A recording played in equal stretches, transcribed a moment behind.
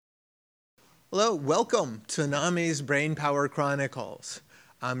Hello, welcome to NAMI's Brainpower Chronicles.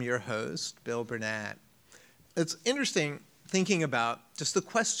 I'm your host, Bill Bernat. It's interesting thinking about just the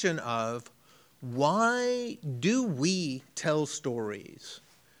question of why do we tell stories,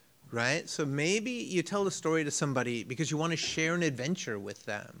 right? So maybe you tell a story to somebody because you want to share an adventure with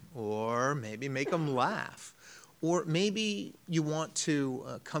them, or maybe make them laugh, or maybe you want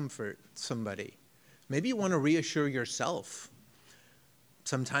to comfort somebody. Maybe you want to reassure yourself.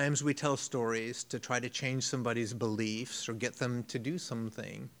 Sometimes we tell stories to try to change somebody's beliefs or get them to do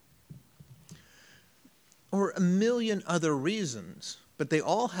something. Or a million other reasons, but they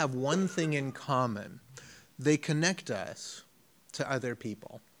all have one thing in common. They connect us to other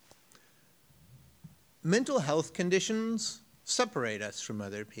people. Mental health conditions separate us from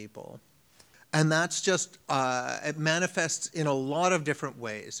other people. And that's just, it manifests in a lot of different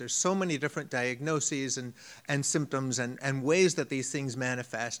ways. There's so many different diagnoses and symptoms and ways that these things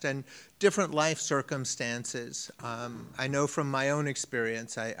manifest and different life circumstances. I know from my own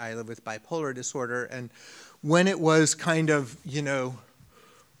experience, I live with bipolar disorder, and when it was kind of,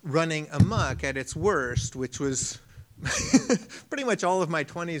 running amok at its worst, which was pretty much all of my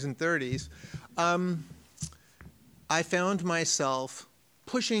 20s and 30s, I found myself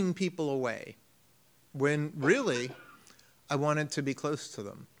pushing people away when really I wanted to be close to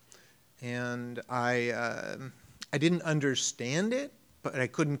them. And I didn't understand it, but I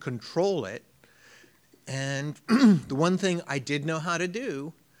couldn't control it. And the one thing I did know how to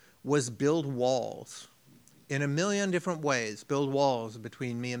do was build walls in a million different ways, build walls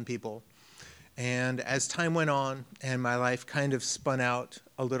between me and people. And as time went on and my life kind of spun out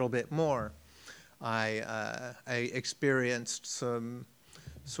a little bit more, I experienced some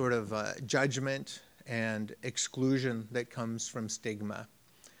sort of judgment and exclusion that comes from stigma.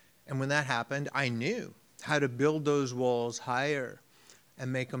 And when that happened, I knew how to build those walls higher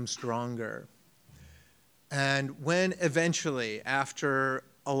and make them stronger. And when eventually, after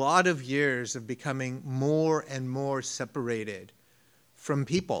a lot of years of becoming more and more separated from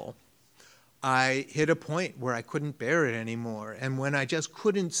people, I hit a point where I couldn't bear it anymore. And when I just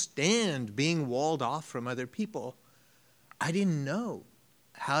couldn't stand being walled off from other people, I didn't know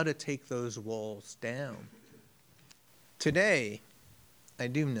how to take those walls down. Today, I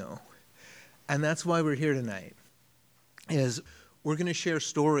do know. And that's why we're here tonight, is we're going to share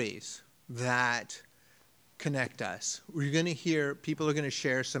stories that connect us. People are going to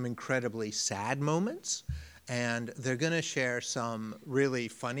share some incredibly sad moments, and they're going to share some really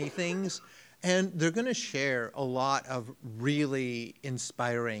funny things, and they're going to share a lot of really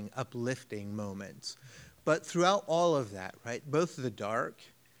inspiring, uplifting moments. But throughout all of that, right, both the dark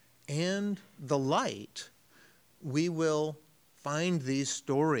and the light, we will find these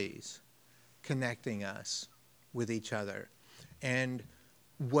stories connecting us with each other. And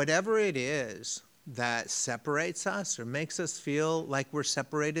whatever it is that separates us or makes us feel like we're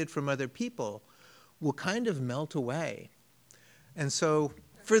separated from other people will kind of melt away. And so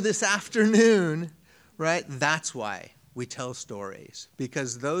for this afternoon, right, that's why we tell stories,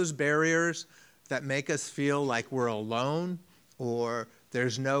 because those barriers that make us feel like we're alone or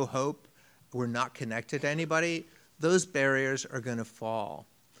there's no hope, we're not connected to anybody, those barriers are going to fall.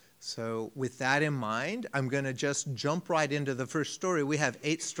 So with that in mind, I'm going to just jump right into the first story. We have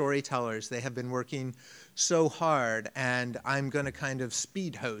 8 storytellers. They have been working so hard, and I'm going to kind of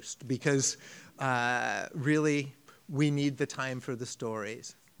speed host because really we need the time for the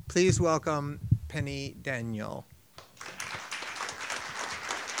stories. Please welcome Penny Daniel.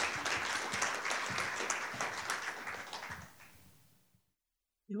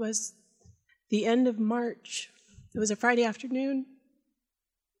 It was the end of March. It was a Friday afternoon.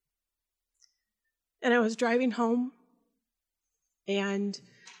 And I was driving home, and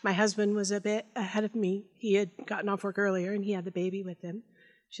my husband was a bit ahead of me. He had gotten off work earlier, and he had the baby with him.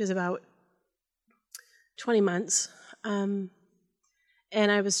 She was about 20 months. And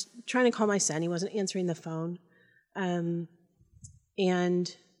I was trying to call my son. He wasn't answering the phone. My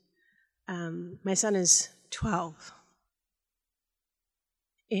son is 12.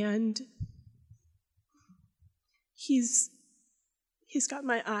 And he's got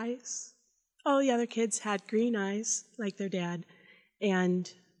my eyes. All the other kids had green eyes, like their dad, and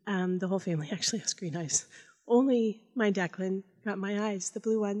the whole family actually has green eyes. Only my Declan got my eyes, the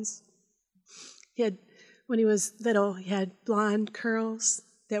blue ones. When he was little, he had blonde curls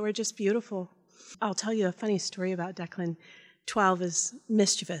that were just beautiful. I'll tell you a funny story about Declan. 12 is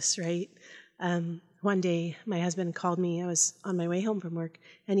mischievous, right? One day, my husband called me. I was on my way home from work,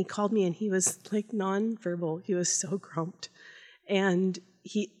 and he called me, and he was like nonverbal. He was so grumped. And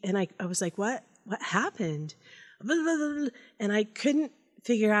I was like, what happened? And I couldn't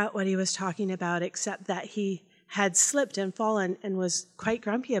figure out what he was talking about, except that he had slipped and fallen and was quite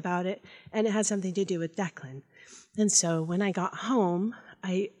grumpy about it, and it had something to do with Declan. And so when I got home,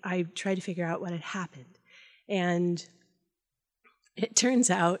 I tried to figure out what had happened. And it turns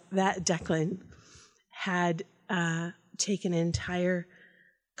out that Declan had taken an entire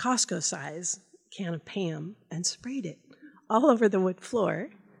Costco-size can of Pam and sprayed it all over the wood floor.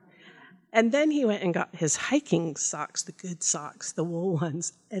 And then he went and got his hiking socks, the good socks, the wool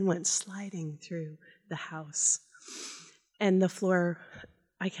ones, and went sliding through the house. And the floor,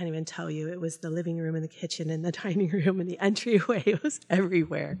 I can't even tell you, it was the living room and the kitchen and the dining room and the entryway. It was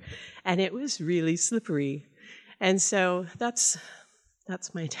everywhere. And it was really slippery. And so that's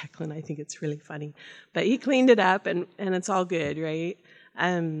my Declan. I think it's really funny. But he cleaned it up, and it's all good, right?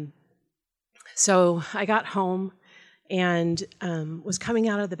 So I got home and was coming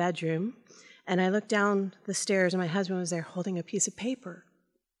out of the bedroom, and I looked down the stairs, and my husband was there holding a piece of paper.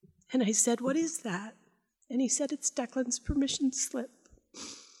 And I said, "What is that?" And he said, "It's Declan's permission slip.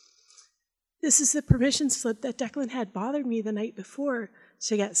 This is the permission slip that Declan had bothered me the night before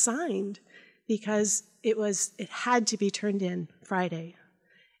to get signed, because it had to be turned in Friday.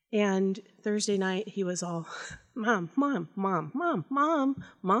 And Thursday night, he was all, Mom, Mom, Mom, Mom, Mom,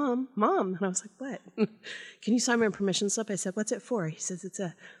 Mom, Mom." And I was like, "What? Can you sign my permission slip?" I said, "What's it for?" He says,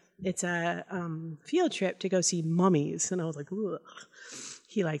 it's a field trip to go see mummies." And I was like, "Ugh."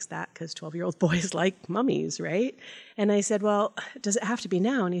 He likes that because 12-year-old boys like mummies, right? And I said, "Well, does it have to be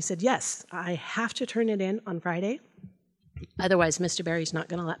now?" And he said, "Yes, I have to turn it in on Friday. Otherwise, Mr. Barry's not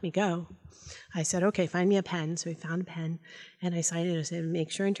going to let me go." I said, "Okay, find me a pen." So he found a pen, and I signed it. I said,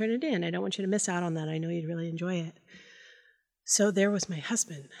 "Make sure and turn it in. I don't want you to miss out on that. I know you'd really enjoy it." So there was my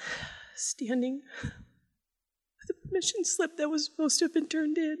husband standing with a permission slip that was supposed to have been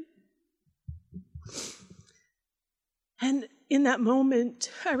turned in. And in that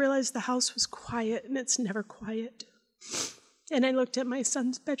moment, I realized the house was quiet, and it's never quiet. And I looked at my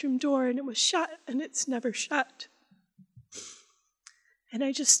son's bedroom door, and it was shut, and it's never shut. And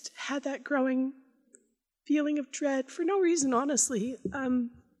I just had that growing feeling of dread for no reason, honestly.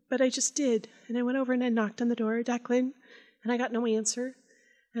 But I just did. And I went over and I knocked on the door, "Declan," and I got no answer.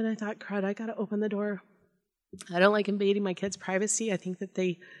 And I thought, crud, I got to open the door. I don't like invading my kids' privacy. I think that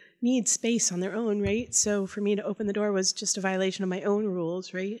they need space on their own, right? So for me to open the door was just a violation of my own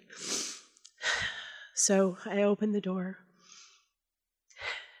rules, right? So I opened the door.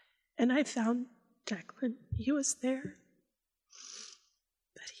 And I found Declan. He was there.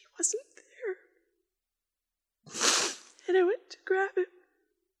 But he wasn't there. And I went to grab him.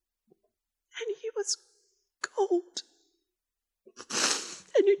 And he was cold.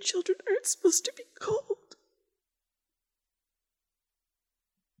 And your children aren't supposed to be cold.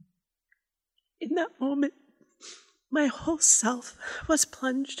 In that moment, my whole self was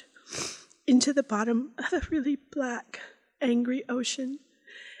plunged into the bottom of a really black, angry ocean.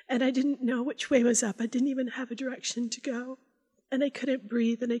 And I didn't know which way was up. I didn't even have a direction to go. And I couldn't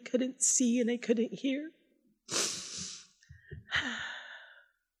breathe, and I couldn't see, and I couldn't hear.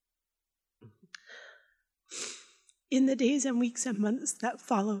 In the days and weeks and months that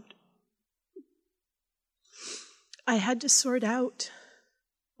followed, I had to sort out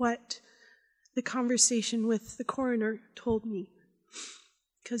what the conversation with the coroner told me,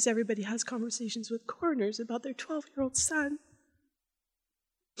 because everybody has conversations with coroners about their 12-year-old son.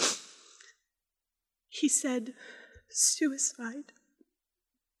 He said suicide,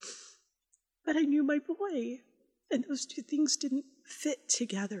 but I knew my boy, and those two things didn't fit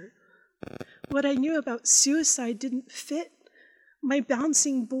together. What I knew about suicide didn't fit my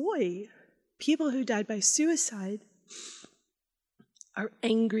bouncing boy. People who died by suicide are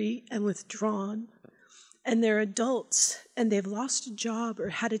angry and withdrawn, and they're adults, and they've lost a job or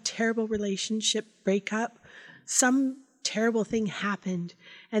had a terrible relationship breakup. Some terrible thing happened,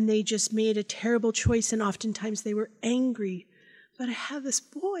 and they just made a terrible choice, and oftentimes they were angry. But I have this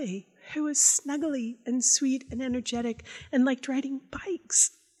boy who was snuggly and sweet and energetic and liked riding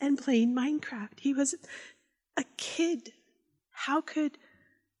bikes and playing Minecraft. He was a kid. How could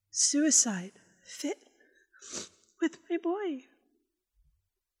suicide fit with my boy?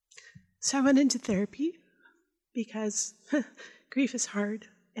 So I went into therapy because grief is hard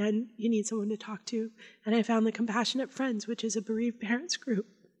and you need someone to talk to. And I found the Compassionate Friends, which is a bereaved parents group.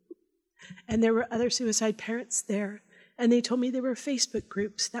 And there were other suicide parents there. And they told me there were Facebook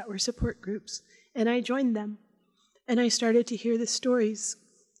groups that were support groups. And I joined them. And I started to hear the stories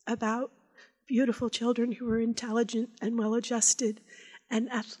about beautiful children who were intelligent and well-adjusted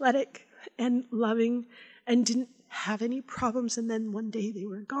and athletic and loving and didn't have any problems. And then one day they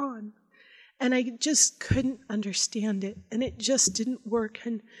were gone. And I just couldn't understand it, and it just didn't work.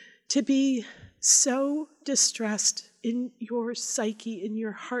 And to be so distressed in your psyche, in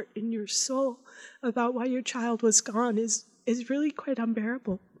your heart, in your soul about why your child was gone is really quite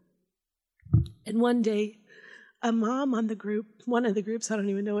unbearable. And one day, a mom on the group, one of the groups, I don't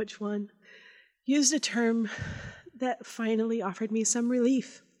even know which one, used a term that finally offered me some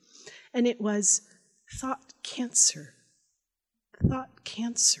relief. And it was thought cancer. Thought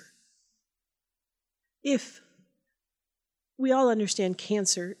cancer. If we all understand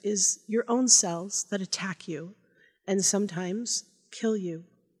cancer is your own cells that attack you and sometimes kill you.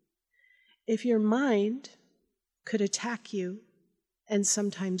 If your mind could attack you and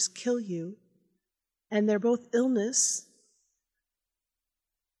sometimes kill you, and they're both illness,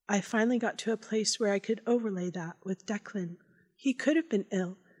 I finally got to a place where I could overlay that with Declan. He could have been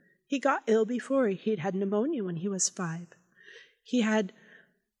ill. He got ill before. He'd had pneumonia when he was 5. He had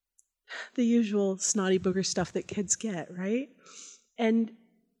the usual snotty booger stuff that kids get, right? And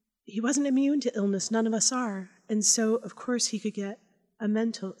he wasn't immune to illness. None of us are. And so, of course, he could get a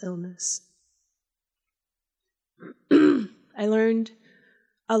mental illness. I learned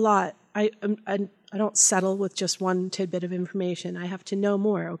a lot. I don't settle with just one tidbit of information. I have to know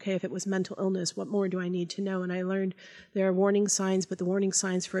more. Okay, if it was mental illness, what more do I need to know? And I learned there are warning signs, but the warning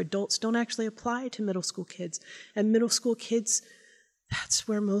signs for adults don't actually apply to middle school kids. And middle school kids, that's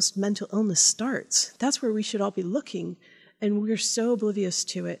where most mental illness starts. That's where we should all be looking. And we're so oblivious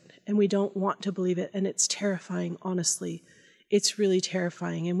to it, and we don't want to believe it. And it's terrifying, honestly. It's really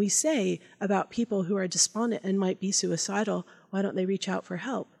terrifying. And we say about people who are despondent and might be suicidal, why don't they reach out for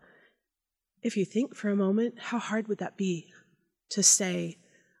help? If you think for a moment, how hard would that be to say,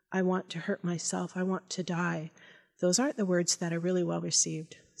 I want to hurt myself, I want to die? Those aren't the words that are really well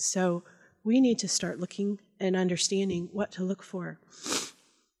received. So we need to start looking and understanding what to look for.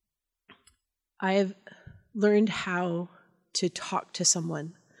 I have learned how to talk to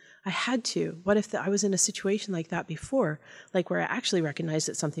someone. I had to. What if I was in a situation like that before, like where I actually recognized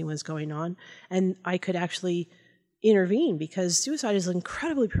that something was going on and I could actually intervene, because suicide is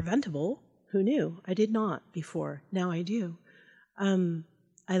incredibly preventable. Who knew? I did not before. Now I do.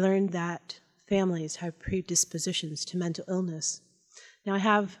 I learned that families have predispositions to mental illness. Now I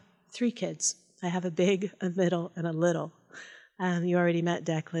have 3 kids. I have a big, a middle, and a little. You already met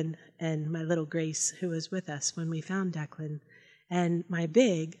Declan and my little Grace, who was with us when we found Declan. And my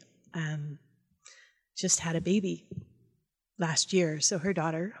big just had a baby last year. So her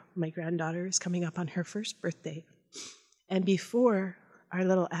daughter, my granddaughter, is coming up on her first birthday. And before our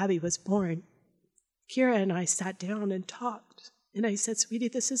little Abby was born, Kira and I sat down and talked. And I said, sweetie,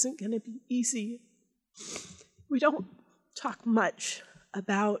 this isn't going to be easy. We don't talk much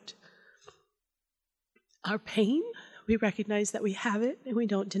about our pain. We recognize that we have it, and we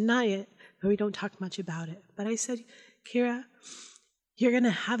don't deny it, but we don't talk much about it. But I said, Kira, you're going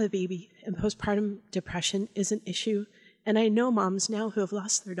to have a baby, and postpartum depression is an issue. And I know moms now who have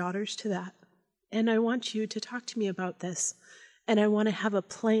lost their daughters to that. And I want you to talk to me about this. And I want to have a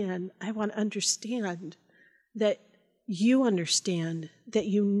plan. I want to understand that you understand, that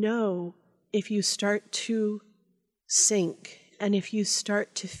you know if you start to sink and if you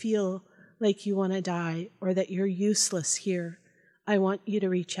start to feel like you want to die or that you're useless here, I want you to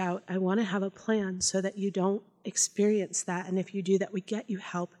reach out. I want to have a plan so that you don't experience that. And if you do that, we get you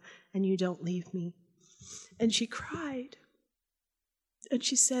help and you don't leave me. And she cried. And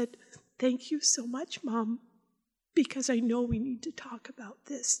she said, thank you so much, Mom, because I know we need to talk about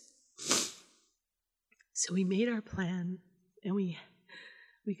this. So we made our plan, and we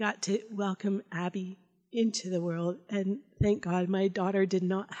got to welcome Abby into the world. And thank God my daughter did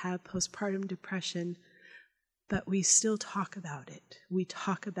not have postpartum depression, but we still talk about it. We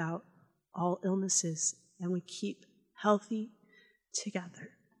talk about all illnesses, and we keep healthy together.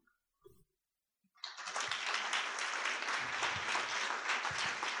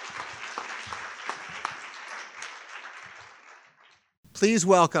 Please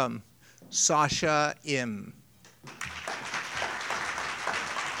welcome Sasha Im.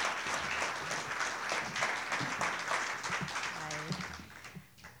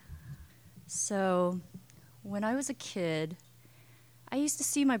 So, when I was a kid, I used to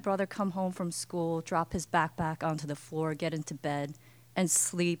see my brother come home from school, drop his backpack onto the floor, get into bed, and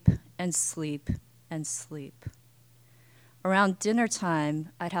sleep and sleep and sleep. Around dinner time,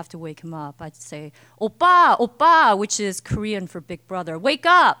 I'd have to wake him up. I'd say, "Oppa, oppa," which is Korean for big brother. Wake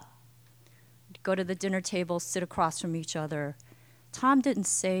up! We'd go to the dinner table, sit across from each other. Tom didn't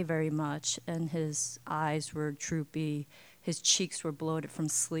say very much, and his eyes were droopy. His cheeks were bloated from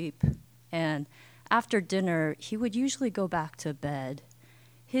sleep. And after dinner, he would usually go back to bed.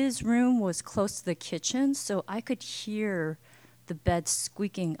 His room was close to the kitchen, so I could hear the bed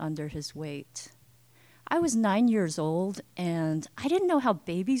squeaking under his weight. I was 9 years old, and I didn't know how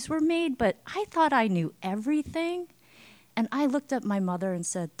babies were made, but I thought I knew everything. And I looked at my mother and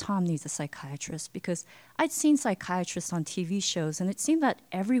said, Tom needs a psychiatrist, because I'd seen psychiatrists on TV shows, and it seemed that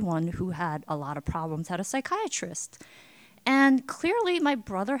everyone who had a lot of problems had a psychiatrist. And clearly my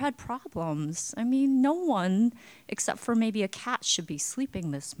brother had problems. I mean, no one, except for maybe a cat, should be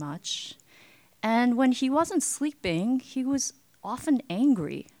sleeping this much. And when he wasn't sleeping, he was often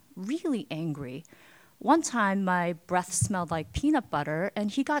angry, really angry. One time, my breath smelled like peanut butter,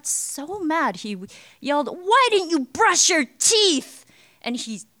 and he got so mad, he yelled, "Why didn't you brush your teeth?" And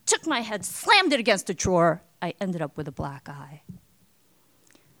he took my head, slammed it against a drawer. I ended up with a black eye.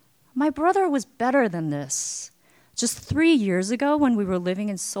 My brother was better than this. Just 3 years ago, when we were living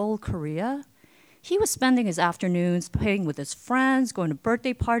in Seoul, Korea, he was spending his afternoons playing with his friends, going to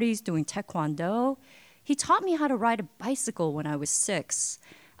birthday parties, doing taekwondo. He taught me how to ride a bicycle when I was 6.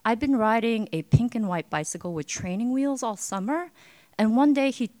 I'd been riding a pink and white bicycle with training wheels all summer, and one day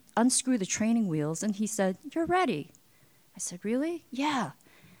he unscrewed the training wheels and he said, "You're ready." I said, "Really?" "Yeah."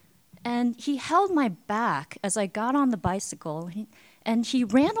 And he held my back as I got on the bicycle, and he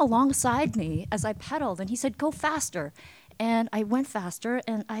ran alongside me as I pedaled, and he said, "Go faster." And I went faster,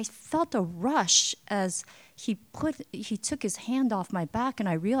 and I felt a rush as he took his hand off my back, and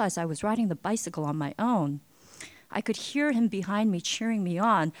I realized I was riding the bicycle on my own. I could hear him behind me cheering me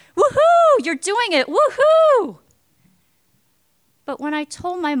on. "Woohoo! You're doing it! Woohoo!" But when I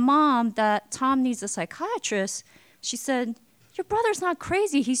told my mom that Tom needs a psychiatrist, she said, "Your brother's not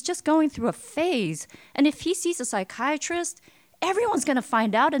crazy. He's just going through a phase. And if he sees a psychiatrist, everyone's going to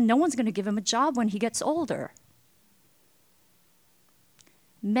find out, and no one's going to give him a job when he gets older."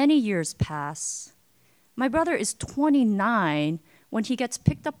 Many years pass. My brother is 29 when he gets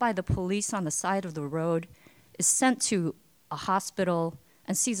picked up by the police on the side of the road, is sent to a hospital,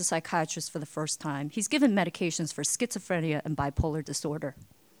 and sees a psychiatrist for the first time. He's given medications for schizophrenia and bipolar disorder.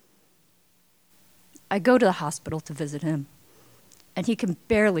 I go to the hospital to visit him, and he can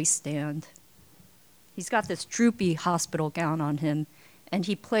barely stand. He's got this droopy hospital gown on him, and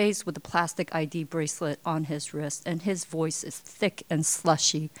he plays with the plastic ID bracelet on his wrist, and his voice is thick and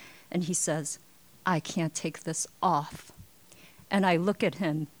slushy, and he says, "I can't take this off." And I look at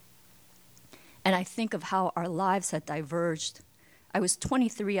him, and I think of how our lives had diverged. I was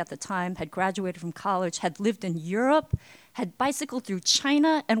 23 at the time, had graduated from college, had lived in Europe, had bicycled through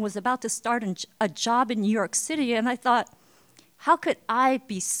China, and was about to start a job in New York City. And I thought, how could I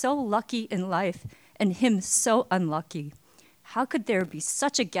be so lucky in life and him so unlucky? How could there be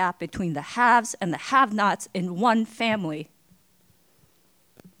such a gap between the haves and the have-nots in one family?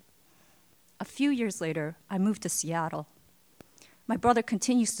 A few years later, I moved to Seattle. My brother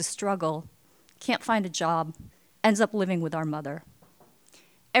continues to struggle, can't find a job, ends up living with our mother.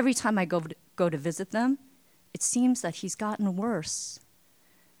 Every time I go to visit them, it seems that he's gotten worse.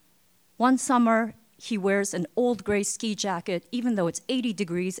 One summer, he wears an old gray ski jacket, even though it's 80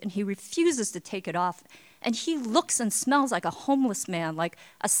 degrees, and he refuses to take it off. And he looks and smells like a homeless man, like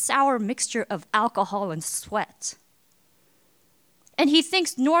a sour mixture of alcohol and sweat. And he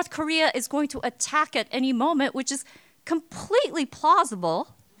thinks North Korea is going to attack at any moment, which is completely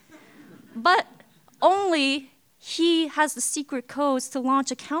plausible, but only he has the secret codes to launch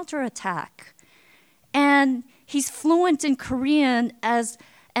a counterattack. And he's fluent in Korean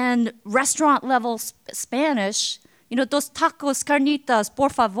and restaurant-level Spanish, dos tacos carnitas, por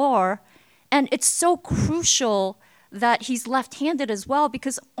favor. And it's so crucial that he's left-handed as well,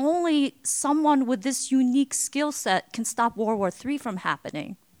 because only someone with this unique skill set can stop World War III from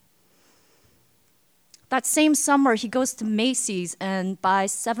happening. That same summer, he goes to Macy's and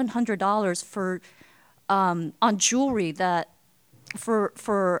buys $700 on jewelry that for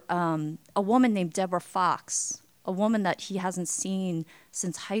a woman named Deborah Fox, a woman that he hasn't seen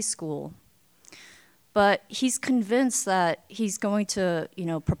since high school. But he's convinced that he's going to,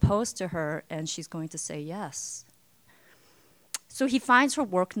 propose to her, and she's going to say yes. So he finds her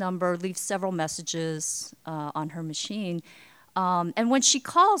work number, leaves several messages on her machine. And when she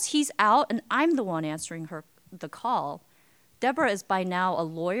calls, he's out, and I'm the one answering the call. Deborah is by now a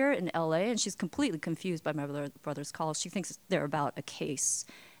lawyer in LA, and she's completely confused by my brother's calls. She thinks they're about a case.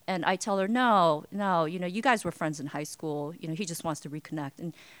 And I tell her, no, you guys were friends in high school. He just wants to reconnect.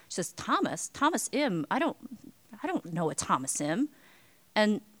 And she says, Thomas Im, I don't know a Thomas Im.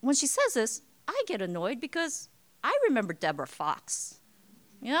 And when she says this, I get annoyed because I remember Deborah Fox.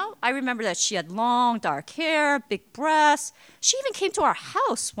 I remember that she had long, dark hair, big breasts. She even came to our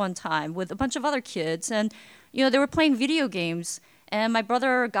house one time with a bunch of other kids, and they were playing video games, And my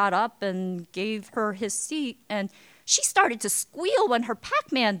brother got up and gave her his seat, and she started to squeal when her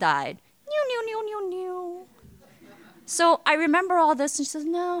Pac-Man died. Mew, mew, mew, mew, mew. So I remember all this, and she says,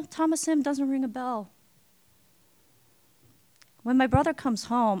 no, Thomas Im doesn't ring a bell. When my brother comes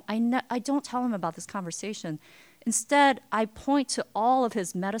home, I don't tell him about this conversation. Instead, I point to all of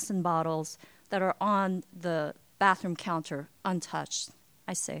his medicine bottles that are on the bathroom counter, untouched.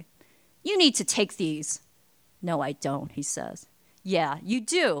 I say, you need to take these. No, I don't, he says. Yeah, you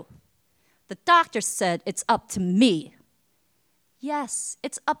do. The doctor said it's up to me. Yes,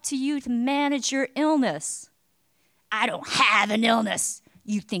 it's up to you to manage your illness. I don't have an illness.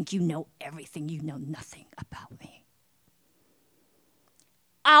 You think you know everything. You know nothing about me.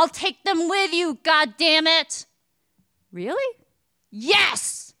 I'll take them with you, goddammit. Really?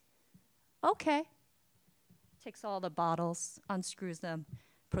 Yes. Okay. Takes all the bottles, unscrews them,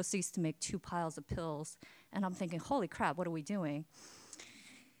 proceeds to make 2 piles of pills. And I'm thinking, holy crap, what are we doing?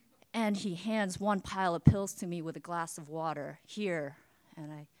 And he hands 1 pile of pills to me with a glass of water. Here.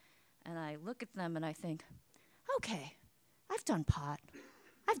 And I look at them and I think, okay, I've done pot.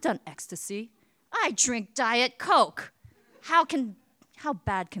 I've done ecstasy. I drink Diet Coke. How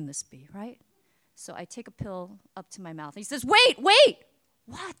bad can this be, right? So I take a pill up to my mouth. He says, wait.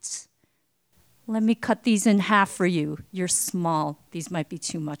 What? Let me cut these in half for you. You're small. These might be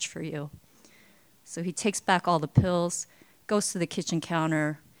too much for you. So he takes back all the pills, goes to the kitchen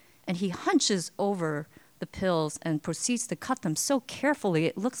counter, and he hunches over the pills and proceeds to cut them so carefully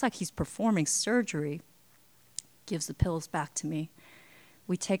it looks like he's performing surgery. Gives the pills back to me.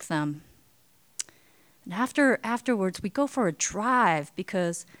 We take them. And afterwards, we go for a drive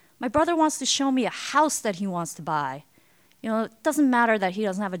because my brother wants to show me a house that he wants to buy. You know, it doesn't matter that he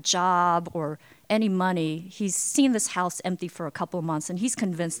doesn't have a job or any money. He's seen this house empty for a couple of months, and he's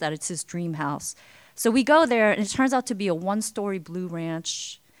convinced that it's his dream house. So we go there, and it turns out to be a 1-story blue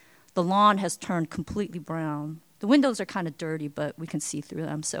ranch. The lawn has turned completely brown. The windows are kind of dirty, but we can see through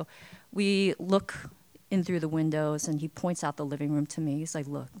them. So we look in through the windows, and he points out the living room to me. He's like,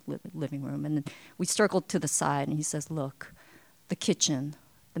 look, living room. And then we circle to the side, and he says, look, the kitchen,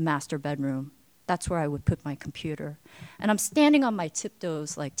 the master bedroom, that's where I would put my computer. And I'm standing on my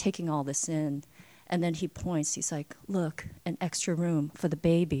tiptoes, like taking all this in. And then he points, he's like, look, an extra room for the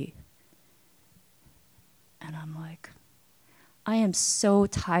baby. And I'm like, I am so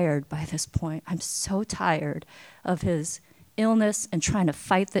tired by this point. I'm so tired of his illness and trying to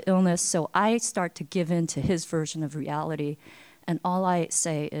fight the illness. So I start to give in to his version of reality. And all I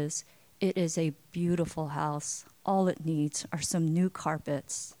say is, it is a beautiful house. All it needs are some new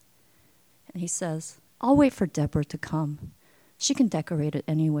carpets. And he says, I'll wait for Deborah to come. She can decorate it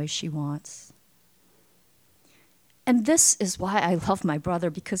any way she wants. And this is why I love my brother,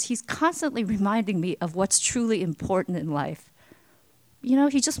 because he's constantly reminding me of what's truly important in life. You know,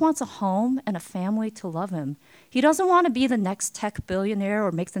 he just wants a home and a family to love him. He doesn't want to be the next tech billionaire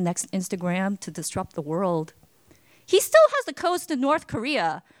or make the next Instagram to disrupt the world. He still has the codes to North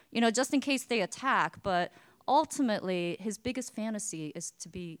Korea, you know, just in case they attack, but ultimately his biggest fantasy is to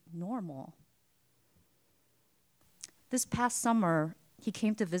be normal. This past summer, he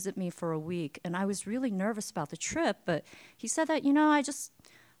came to visit me for a week, and I was really nervous about the trip, but he said that, you know, I just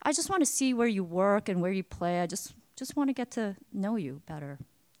want to see where you work and where you play. I just want to get to know you better.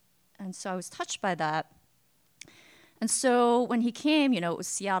 And so I was touched by that. And so when he came, you know, it was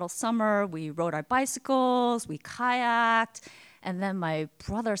Seattle summer. We rode our bicycles, we kayaked, and then my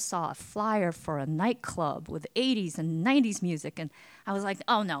brother saw a flyer for a nightclub with 80s and 90s music, and I was like,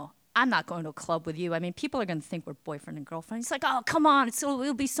 oh no, I'm not going to a club with you. I mean, people are going to think we're boyfriend and girlfriend. He's like, oh, come on,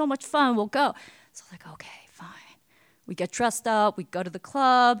 it'll be so much fun. We'll go. So I was like, okay, fine. We get dressed up. We go to the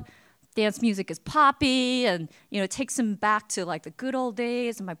club. Dance music is poppy, and, you know, it takes him back to, like, the good old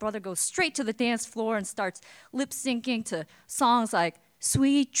days. And my brother goes straight to the dance floor and starts lip-syncing to songs like,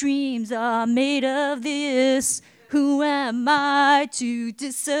 sweet dreams are made of this. Who am I to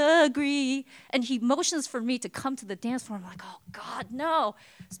disagree? And he motions for me to come to the dance floor. I'm like, oh, God, no.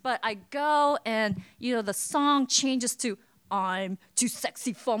 But I go, and, you know, the song changes to, I'm too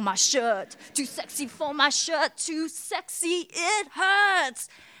sexy for my shirt, too sexy for my shirt, too sexy, it hurts.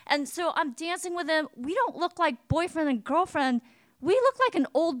 And so I'm dancing with him. We don't look like boyfriend and girlfriend. We look like an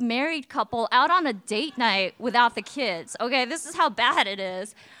old married couple out on a date night without the kids. Okay, this is how bad it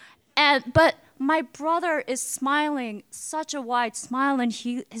is. But my brother is smiling, such a wide smile, and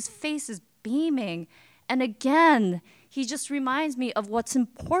his face is beaming. And again, he just reminds me of what's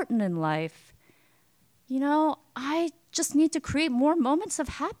important in life. You know, I just need to create more moments of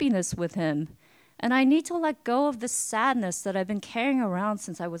happiness with him. And I need to let go of the sadness that I've been carrying around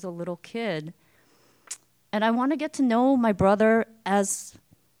since I was a little kid. And I want to get to know my brother as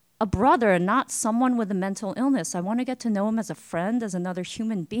a brother and not someone with a mental illness. I want to get to know him as a friend, as another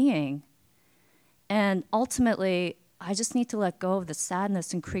human being. And ultimately, I just need to let go of the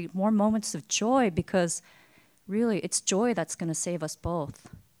sadness and create more moments of joy, because really, it's joy that's going to save us both.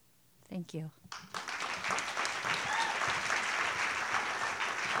 Thank you.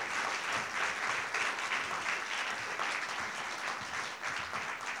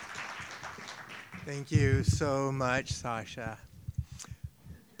 Thank you so much, Sasha.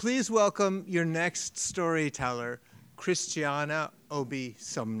 Please welcome your next storyteller, ChrisTiana Obey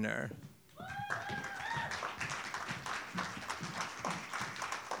Sumner.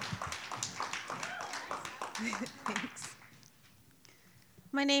 Thanks.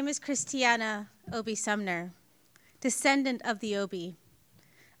 My name is ChrisTiana Obey Sumner, descendant of the Obey,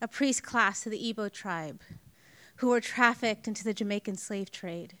 a priest class of the Igbo tribe, who were trafficked into the Jamaican slave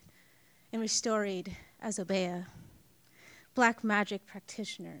trade and restored as Obeah, black magic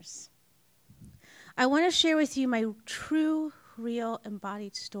practitioners. I want to share with you my true, real,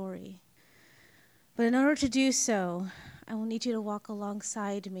 embodied story. But in order to do so, I will need you to walk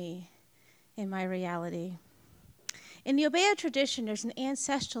alongside me in my reality. In the Obeah tradition, there's an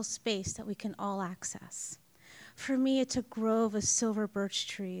ancestral space that we can all access. For me, it's a grove of silver birch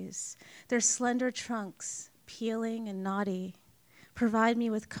trees. Their slender trunks, peeling and knotty, provide me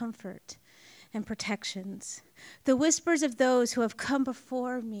with comfort and protections. The whispers of those who have come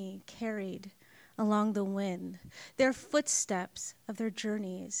before me carried along the wind. Their footsteps of their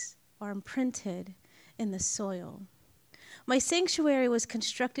journeys are imprinted in the soil. My sanctuary was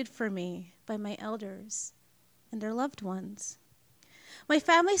constructed for me by my elders and their loved ones. My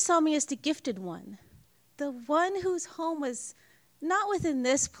family saw me as the gifted one, the one whose home was not within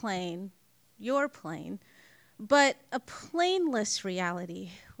this plane, your plane, but a planeless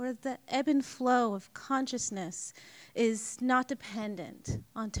reality where the ebb and flow of consciousness is not dependent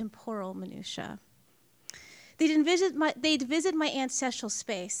on temporal minutia. They'd visit my ancestral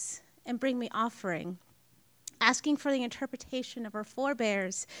space and bring me offering, asking for the interpretation of our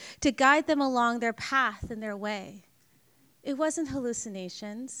forebears to guide them along their path and their way. It wasn't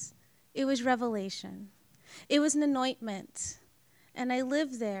hallucinations, it was revelation. It was an anointment, and I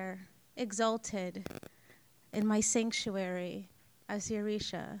lived there, exalted, in my sanctuary as the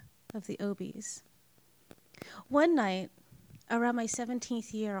Orisha of the Obeys. One night, around my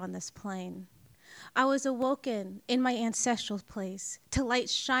 17th year on this plane, I was awoken in my ancestral place to light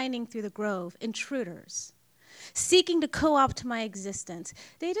shining through the grove, intruders, seeking to co-opt my existence.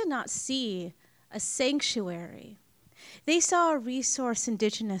 They did not see a sanctuary. They saw a resource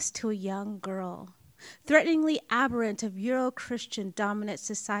indigenous to a young girl, threateningly aberrant of Euro-Christian dominant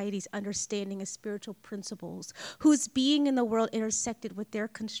society's understanding of spiritual principles, whose being in the world intersected with their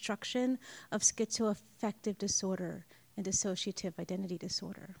construction of schizoaffective disorder and dissociative identity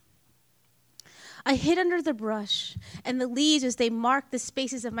disorder. I hid under the brush, and the leaves, as they marked the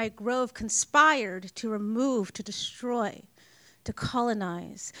spaces of my grove, conspired to remove, to destroy, to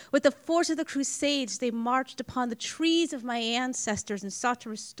colonize. With the force of the Crusades, they marched upon the trees of my ancestors and sought to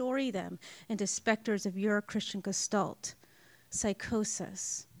restore them into specters of Euro-Christian gestalt,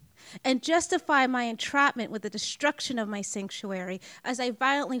 psychosis, and justify my entrapment with the destruction of my sanctuary as I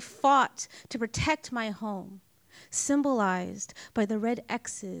violently fought to protect my home, symbolized by the red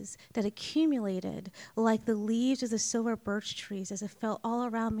X's that accumulated like the leaves of the silver birch trees as it fell all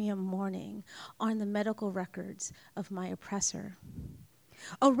around me in mourning on the medical records of my oppressor.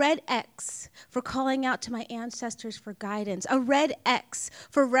 A red X for calling out to my ancestors for guidance. A red X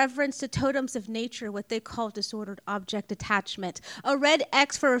for reverence to totems of nature, what they call disordered object attachment. A red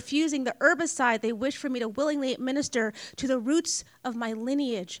X for refusing the herbicide they wish for me to willingly administer to the roots of my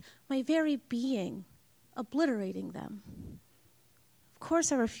lineage, my very being, obliterating them. Of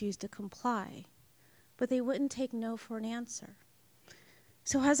course I refused to comply, but they wouldn't take no for an answer.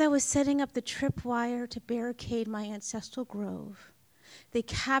 So as I was setting up the tripwire to barricade my ancestral grove, they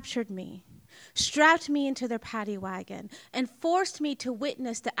captured me, strapped me into their paddy wagon, and forced me to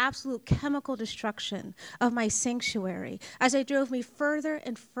witness the absolute chemical destruction of my sanctuary as they drove me further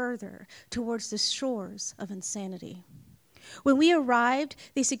and further towards the shores of insanity. When we arrived,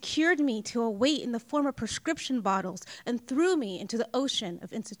 they secured me to a weight in the form of prescription bottles and threw me into the ocean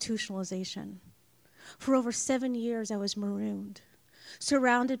of institutionalization. For over 7 years, I was marooned,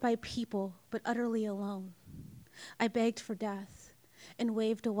 surrounded by people, but utterly alone. I begged for death and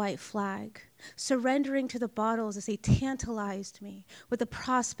waved a white flag, surrendering to the bottles as they tantalized me with the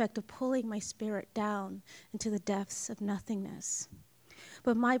prospect of pulling my spirit down into the depths of nothingness.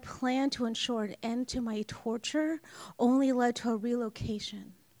 But my plan to ensure an end to my torture only led to a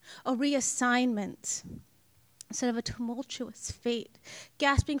relocation, a reassignment, instead of a tumultuous fate,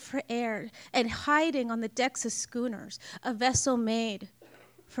 gasping for air and hiding on the decks of schooners, a vessel made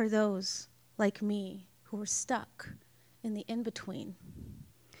for those like me who were stuck in the in-between,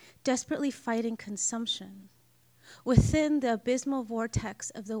 desperately fighting consumption within the abysmal vortex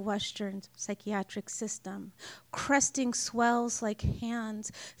of the Western psychiatric system, cresting swells like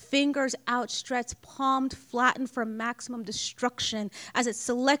hands, fingers outstretched, palmed, flattened for maximum destruction as it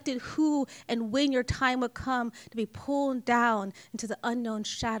selected who and when your time would come to be pulled down into the unknown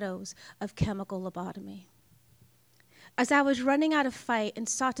shadows of chemical lobotomy. As I was running out of fight and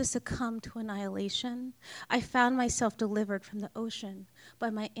sought to succumb to annihilation, I found myself delivered from the ocean by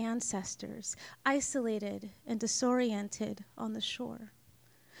my ancestors, isolated and disoriented on the shore.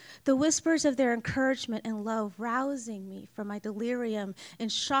 The whispers of their encouragement and love rousing me from my delirium and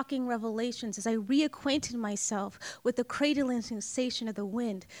shocking revelations as I reacquainted myself with the cradling sensation of the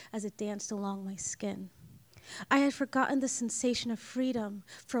wind as it danced along my skin. I had forgotten the sensation of freedom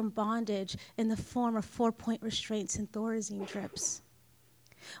from bondage in the form of 4-point restraints and Thorazine drips.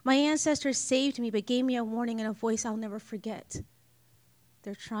 My ancestors saved me but gave me a warning in a voice I'll never forget.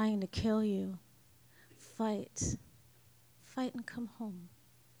 They're trying to kill you. Fight. Fight and come home.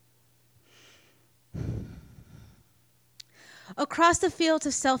 Across the fields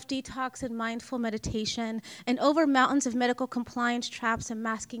of self-detox and mindful meditation, and over mountains of medical compliance traps and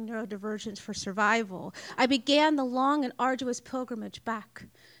masking neurodivergence for survival, I began the long and arduous pilgrimage back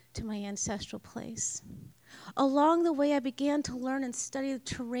to my ancestral place. Along the way, I began to learn and study the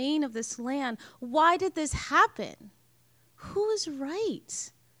terrain of this land. Why did this happen? Who is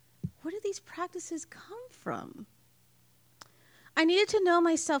right? Where did these practices come from? I needed to know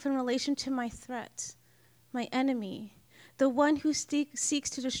myself in relation to my threat, my enemy, the one who seeks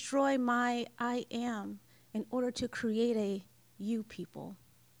to destroy my I am in order to create a you people.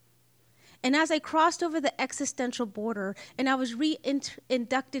 And as I crossed over the existential border and I was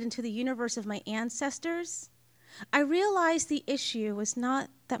inducted into the universe of my ancestors, I realized the issue was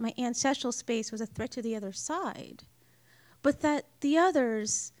not that my ancestral space was a threat to the other side, but that the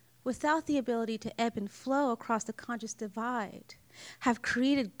others, without the ability to ebb and flow across the conscious divide, have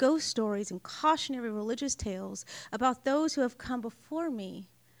created ghost stories and cautionary religious tales about those who have come before me,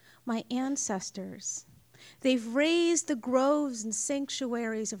 my ancestors. They've raised the groves and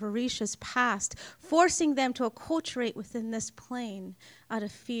sanctuaries of Orisha's past, forcing them to acculturate within this plane out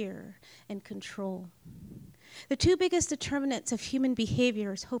of fear and control. The two biggest determinants of human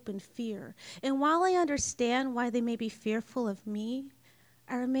behavior is hope and fear. And while I understand why they may be fearful of me,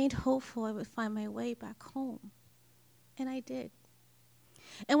 I remained hopeful I would find my way back home. And I did.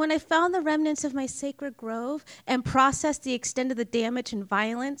 And when I found the remnants of my sacred grove and processed the extent of the damage and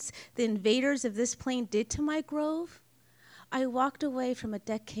violence the invaders of this plane did to my grove, I walked away from a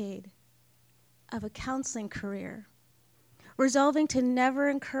decade of a counseling career, resolving to never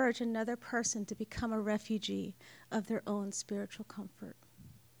encourage another person to become a refugee of their own spiritual comfort.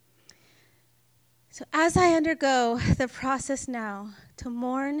 So as I undergo the process now to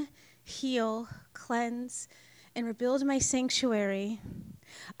mourn, heal, cleanse, and rebuild my sanctuary,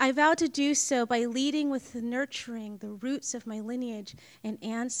 I vow to do so by leading with the nurturing the roots of my lineage and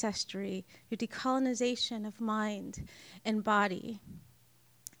ancestry through decolonization of mind and body.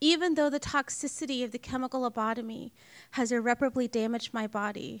 Even though the toxicity of the chemical lobotomy has irreparably damaged my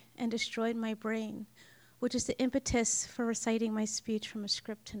body and destroyed my brain, which is the impetus for reciting my speech from a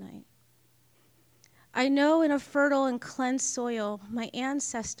script tonight. I know in a fertile and cleansed soil, my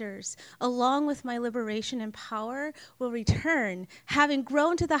ancestors, along with my liberation and power, will return, having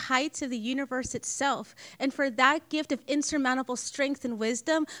grown to the heights of the universe itself. And for that gift of insurmountable strength and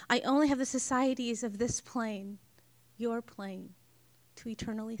wisdom, I only have the societies of this plane, your plane, to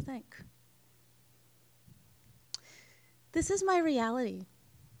eternally thank. This is my reality.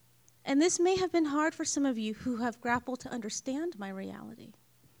 And this may have been hard for some of you who have grappled to understand my reality.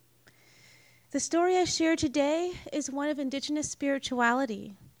 The story I share today is one of indigenous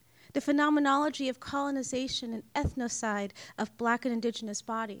spirituality, the phenomenology of colonization and ethnocide of Black and indigenous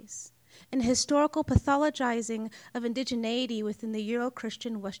bodies, and historical pathologizing of indigeneity within the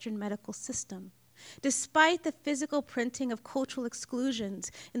Euro-Christian Western medical system, despite the physical printing of cultural exclusions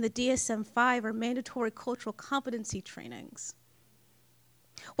in the DSM-5 or mandatory cultural competency trainings.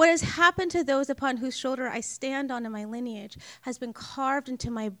 What has happened to those upon whose shoulder I stand on in my lineage has been carved into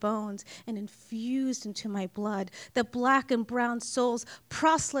my bones and infused into my blood. The Black and brown souls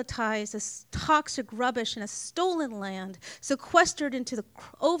proselytized as toxic rubbish in a stolen land, sequestered into the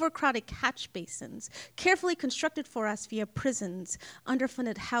overcrowded catch basins, carefully constructed for us via prisons,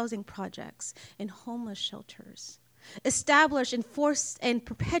 underfunded housing projects, and homeless shelters. established, enforced, and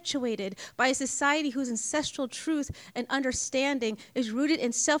perpetuated by a society whose ancestral truth and understanding is rooted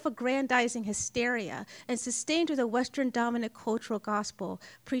in self-aggrandizing hysteria and sustained with a Western dominant cultural gospel,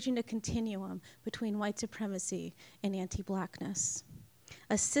 preaching a continuum between white supremacy and anti-blackness.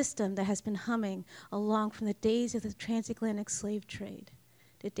 A system that has been humming along from the days of the transatlantic slave trade,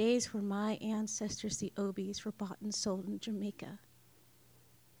 the days where my ancestors, the Obies, were bought and sold in Jamaica.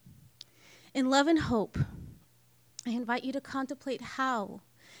 In love and hope, I invite you to contemplate how,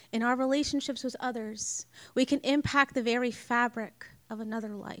 in our relationships with others, we can impact the very fabric of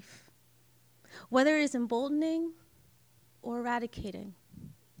another life, whether it is emboldening or eradicating.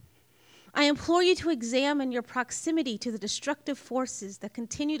 I implore you to examine your proximity to the destructive forces that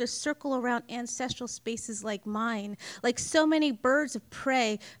continue to circle around ancestral spaces like mine, like so many birds of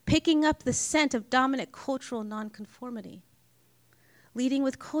prey, picking up the scent of dominant cultural nonconformity, leading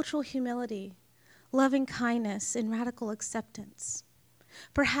with cultural humility, loving kindness, and radical acceptance.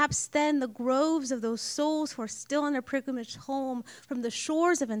 Perhaps then the groves of those souls who are still on their pilgrimage home from the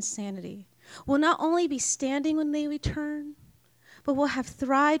shores of insanity will not only be standing when they return, but will have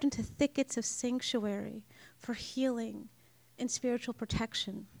thrived into thickets of sanctuary for healing and spiritual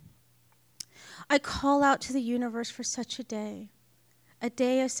protection. I call out to the universe for such a day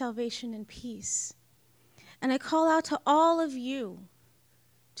of salvation and peace. And I call out to all of you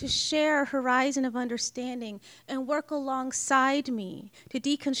to share a horizon of understanding and work alongside me to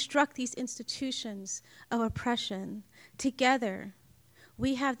deconstruct these institutions of oppression. Together,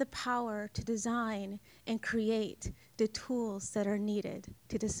 we have the power to design and create the tools that are needed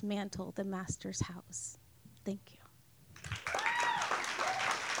to dismantle the master's house. Thank you.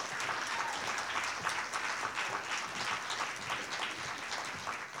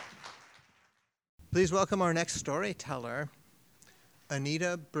 Please welcome our next storyteller,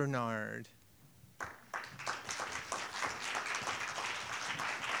 Anita Bernard.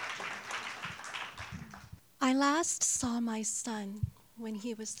 I last saw my son when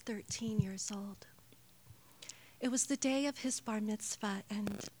he was 13 years old. It was the day of his bar mitzvah,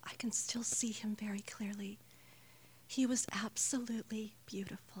 and I can still see him very clearly. He was absolutely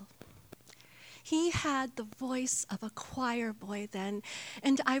beautiful. He had the voice of a choir boy then,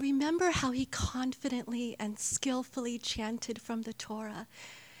 and I remember how he confidently and skillfully chanted from the Torah.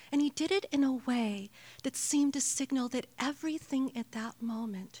 And he did it in a way that seemed to signal that everything at that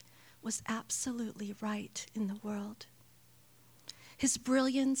moment was absolutely right in the world. His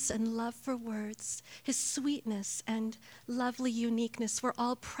brilliance and love for words, his sweetness and lovely uniqueness were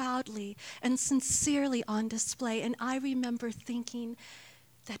all proudly and sincerely on display. And I remember thinking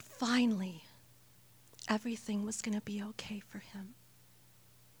that finally everything was going to be okay for him.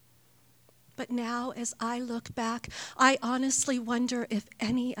 But now, as I look back, I honestly wonder if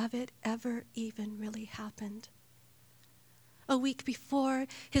any of it ever even really happened. A week before,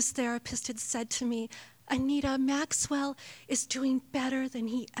 his therapist had said to me, "Anita, Maxwell is doing better than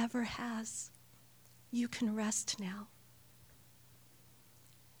he ever has. You can rest now."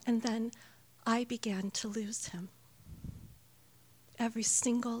 And then I began to lose him. Every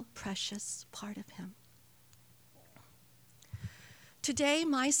single precious part of him. Today,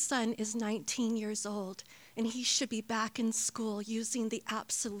 my son is 19 years old, and he should be back in school using the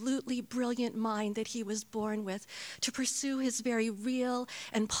absolutely brilliant mind that he was born with to pursue his very real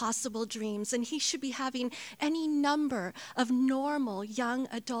and possible dreams. And he should be having any number of normal young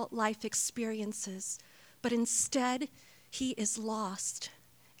adult life experiences. But instead, he is lost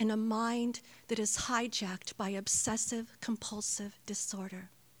in a mind that is hijacked by obsessive-compulsive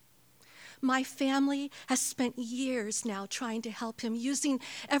disorder. My family has spent years now trying to help him, using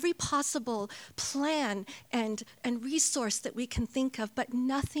every possible plan and resource that we can think of, but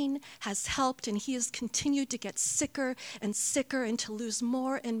nothing has helped, and he has continued to get sicker and sicker and to lose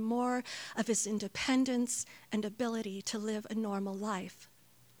more and more of his independence and ability to live a normal life.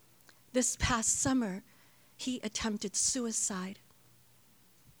 This past summer, he attempted suicide.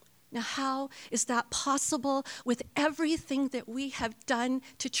 Now, how is that possible with everything that we have done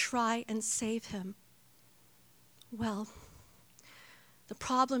to try and save him? Well, the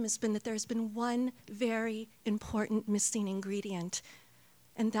problem has been that there's been one very important missing ingredient,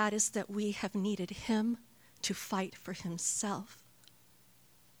 and that is that we have needed him to fight for himself.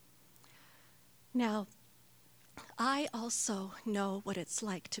 Now, I also know what it's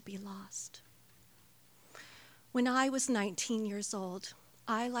like to be lost. When I was 19 years old,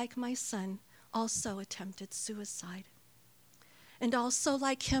 I, like my son, also attempted suicide. And also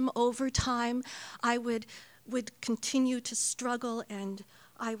like him, over time, I would continue to struggle, and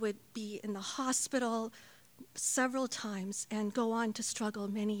I would be in the hospital several times and go on to struggle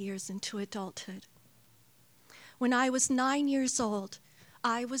many years into adulthood. When I was 9 years old,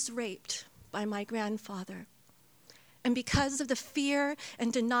 I was raped by my grandfather. And because of the fear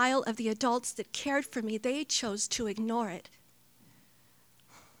and denial of the adults that cared for me, they chose to ignore it.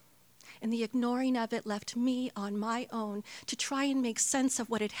 And the ignoring of it left me on my own to try and make sense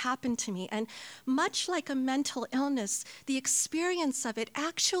of what had happened to me. And much like a mental illness, the experience of it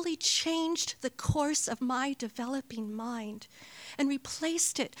actually changed the course of my developing mind and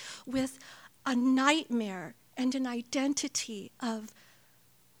replaced it with a nightmare and an identity of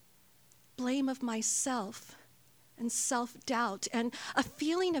blame of myself and self-doubt and a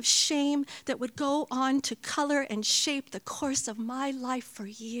feeling of shame that would go on to color and shape the course of my life for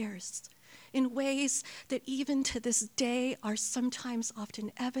years in ways that even to this day are sometimes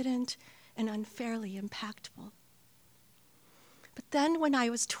often evident and unfairly impactful. But then when I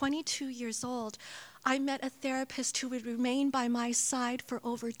was 22 years old, I met a therapist who would remain by my side for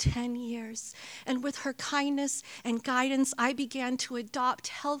over 10 years. And with her kindness and guidance, I began to adopt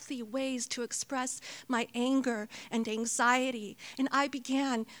healthy ways to express my anger and anxiety. And I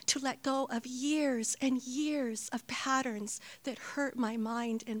began to let go of years and years of patterns that hurt my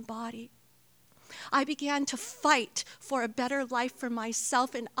mind and body. I began to fight for a better life for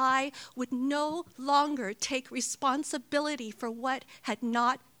myself, and I would no longer take responsibility for what had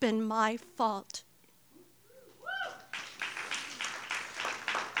not been my fault.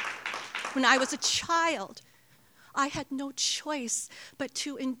 When I was a child, I had no choice but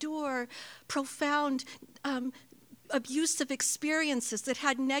to endure profound abusive experiences that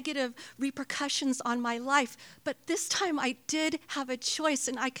had negative repercussions on my life. But this time I did have a choice,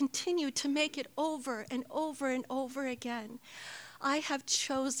 and I continued to make it over and over and over again. I have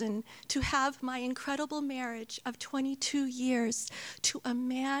chosen to have my incredible marriage of 22 years to a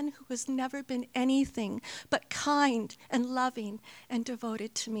man who has never been anything but kind and loving and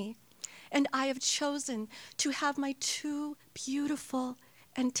devoted to me. And I have chosen to have my 2 beautiful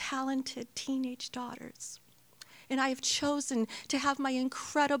and talented teenage daughters. And I have chosen to have my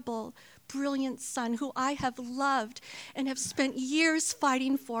incredible, brilliant son, who I have loved and have spent years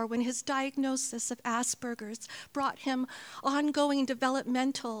fighting for when his diagnosis of Asperger's brought him ongoing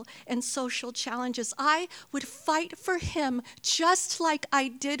developmental and social challenges. I would fight for him just like I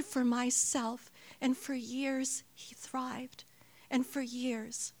did for myself. And for years, he thrived. And for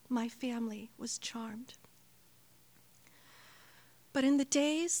years, my family was charmed. But in the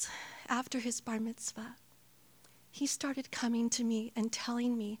days after his bar mitzvah, he started coming to me and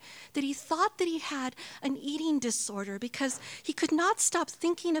telling me that he thought that he had an eating disorder because he could not stop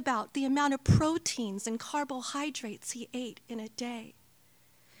thinking about the amount of proteins and carbohydrates he ate in a day.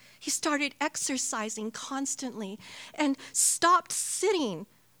 He started exercising constantly and stopped sitting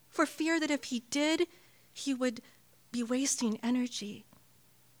for fear that if he did, he would be wasting energy.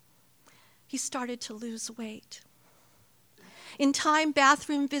 He started to lose weight. In time,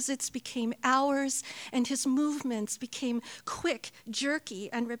 bathroom visits became hours, and his movements became quick,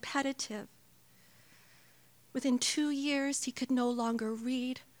 jerky, and repetitive. Within 2 years, he could no longer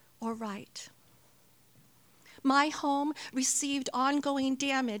read or write. My home received ongoing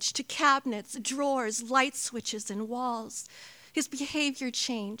damage to cabinets, drawers, light switches, and walls. His behavior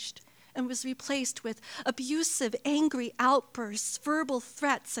changed and was replaced with abusive, angry outbursts, verbal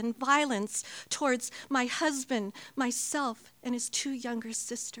threats, and violence towards my husband, myself, and his 2 younger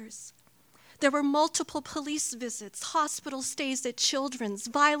sisters. There were multiple police visits, hospital stays at Children's,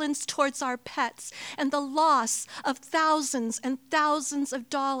 violence towards our pets, and the loss of thousands and thousands of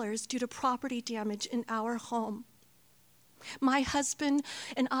dollars due to property damage in our home. My husband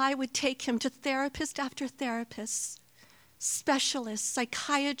and I would take him to therapist after therapist, specialists,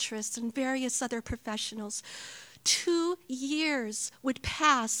 psychiatrists, and various other professionals. 2 years would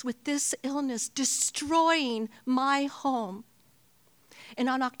pass with this illness destroying my home. And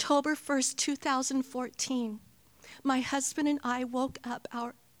on October 1st, 2014, my husband and I woke up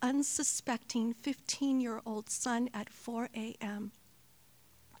our unsuspecting 15-year-old son at 4 a.m.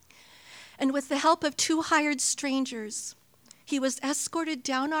 And with the help of 2 hired strangers, he was escorted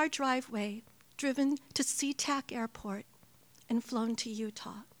down our driveway, driven to SeaTac Airport, and flown to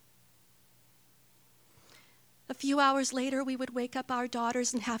Utah. A few hours later, we would wake up our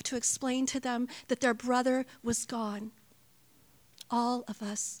daughters and have to explain to them that their brother was gone. All of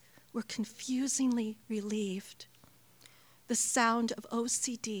us were confusingly relieved. The sound of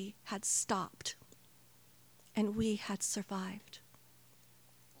OCD had stopped, and we had survived.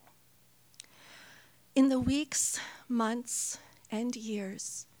 In the weeks, months, and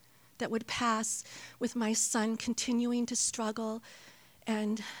years that would pass with my son continuing to struggle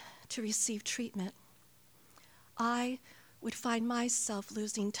and to receive treatment, I would find myself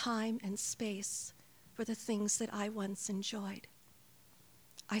losing time and space for the things that I once enjoyed.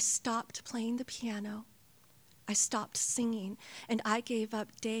 I stopped playing the piano. I stopped singing, and I gave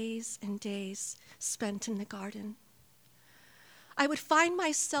up days and days spent in the garden. I would find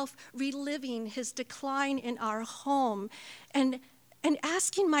myself reliving his decline in our home and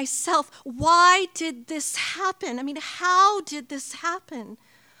asking myself, why did this happen? I mean, how did this happen?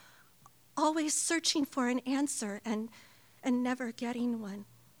 Always searching for an answer and never getting one.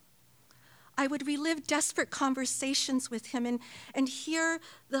 I would relive desperate conversations with him and hear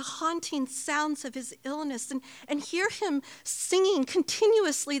the haunting sounds of his illness and hear him singing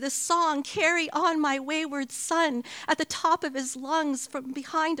continuously the song, "Carry On My Wayward Son," at the top of his lungs from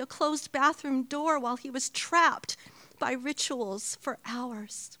behind a closed bathroom door while he was trapped by rituals for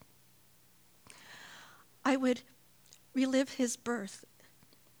hours. I would relive his birth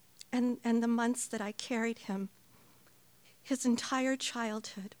and the months that I carried him, his entire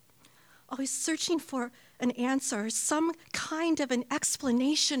childhood, always searching for an answer, some kind of an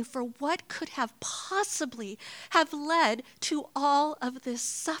explanation for what could have possibly have led to all of this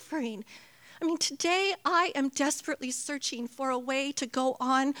suffering. I mean, today I am desperately searching for a way to go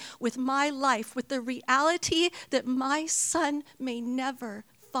on with my life, with the reality that my son may never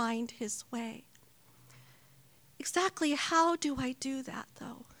find his way. Exactly how do I do that,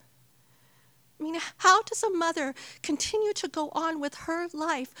 though? I mean, how does a mother continue to go on with her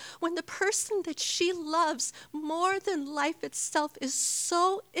life when the person that she loves more than life itself is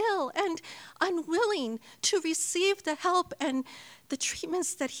so ill and unwilling to receive the help and the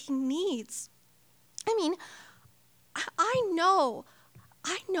treatments that he needs? I mean, I know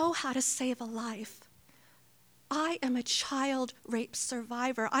how to save a life. I am a child rape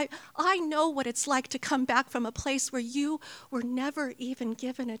survivor. I know what it's like to come back from a place where you were never even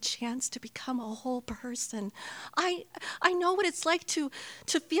given a chance to become a whole person. I know what it's like to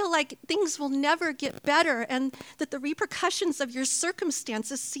feel like things will never get better and that the repercussions of your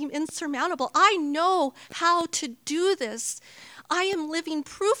circumstances seem insurmountable. I know how to do this. I am living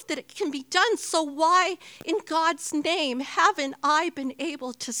proof that it can be done, so why in God's name haven't I been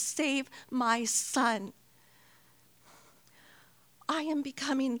able to save my son? I am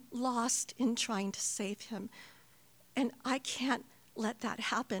becoming lost in trying to save him, and I can't let that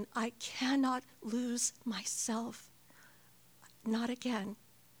happen. I cannot lose myself. Not again.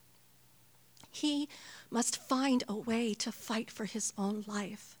 He must find a way to fight for his own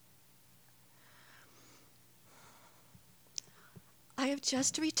life. I have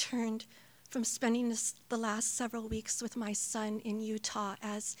just returned from spending the last several weeks with my son in Utah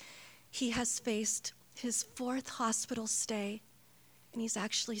as he has faced his 4th hospital stay, and he's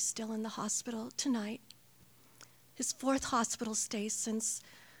actually still in the hospital tonight. His 4th hospital stay since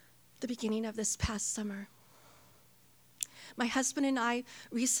the beginning of this past summer. My husband and I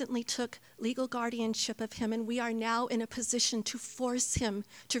recently took legal guardianship of him, and we are now in a position to force him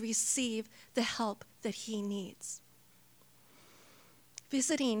to receive the help that he needs.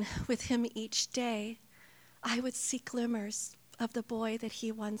 Visiting with him each day, I would see glimmers of the boy that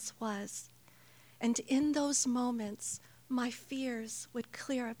he once was. And in those moments, my fears would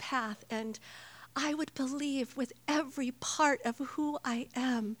clear a path, and I would believe with every part of who I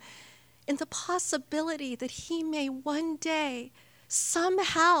am in the possibility that he may one day,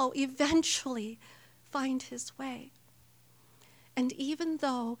 somehow, eventually, find his way. And even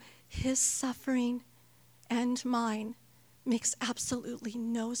though his suffering and mine makes absolutely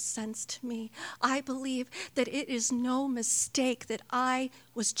no sense to me, I believe that it is no mistake that I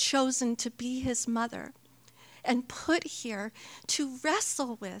was chosen to be his mother and put here to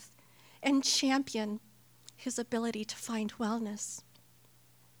wrestle with and champion his ability to find wellness.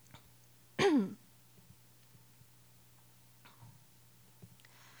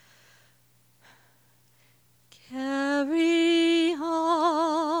 Carry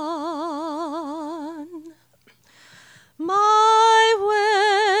on my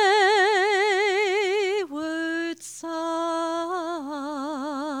wayward son.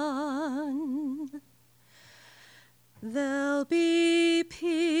 There'll be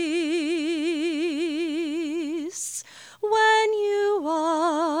peace when you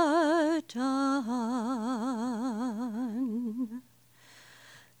are done.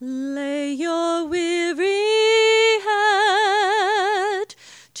 Lay your weary head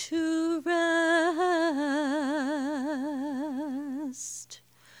to rest.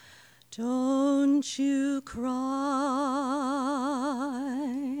 Don't you cry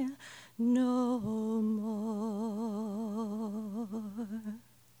no more.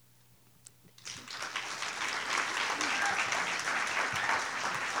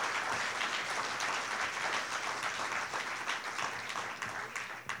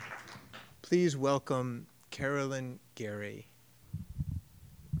 please welcome Carolyn Garry.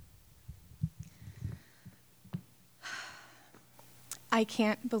 I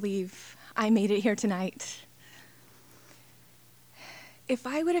can't believe I made it here tonight. If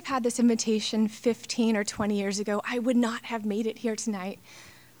I would have had this invitation 15 or 20 years ago, I would not have made it here tonight.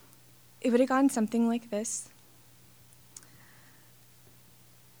 It would have gone something like this.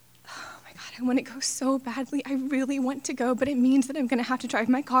 Oh my God, I want to go so badly. I really want to go, but it means that I'm going to have to drive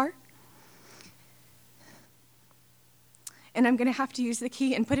my car. And I'm going to have to use the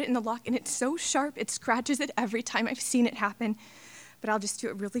key and put it in the lock, and it's so sharp, it scratches it every time. I've seen it happen. But I'll just do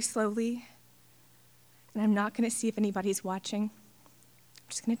it really slowly, and I'm not going to see if anybody's watching. I'm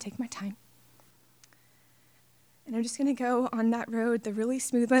just going to take my time. And I'm just going to go on that road, the really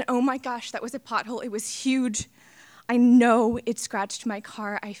smooth one. Oh my gosh, that was a pothole. It was huge. I know it scratched my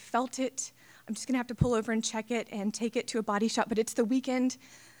car. I felt it. I'm just going to have to pull over and check it and take it to a body shop, but it's the weekend,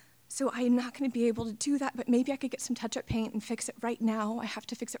 so I'm not going to be able to do that, but maybe I could get some touch-up paint and fix it right now. I have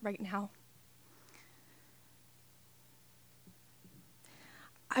to fix it right now.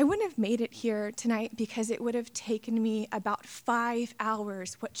 I wouldn't have made it here tonight because it would have taken me about 5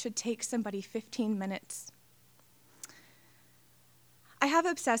 hours, what should take somebody 15 minutes. I have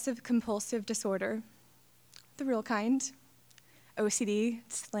obsessive compulsive disorder, the real kind. OCD,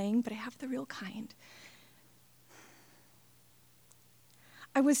 slang, but I have the real kind.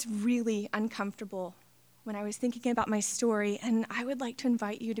 I was really uncomfortable when I was thinking about my story, and I would like to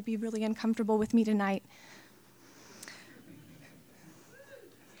invite you to be really uncomfortable with me tonight.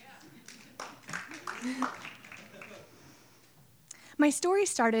 My story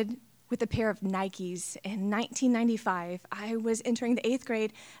started with a pair of Nikes in 1995. I was entering the 8th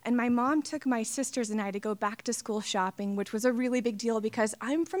grade, and my mom took my sisters and I to go back to school shopping, which was a really big deal because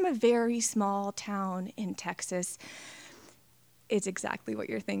I'm from a very small town in Texas. It's exactly what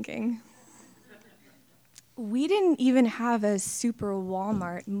you're thinking. We didn't even have a super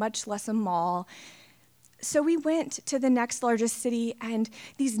Walmart, much less a mall. So we went to the next largest city, and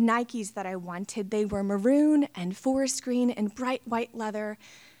these Nikes that I wanted, they were maroon and forest green and bright white leather,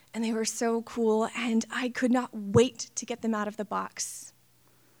 and they were so cool, and I could not wait to get them out of the box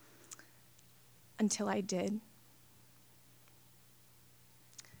until I did.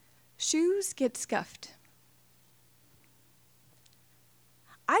 Shoes get scuffed.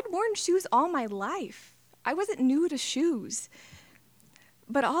 I'd worn shoes all my life. I wasn't new to shoes.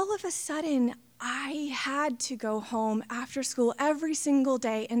 But all of a sudden, I had to go home after school every single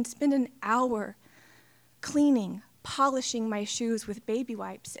day and spend an hour cleaning, polishing my shoes with baby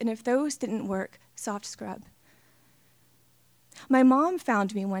wipes, and if those didn't work, soft scrub. My mom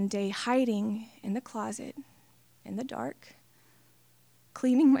found me one day hiding in the closet in the dark,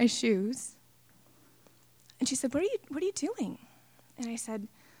 cleaning my shoes, and she said, "What are you doing?" And I said,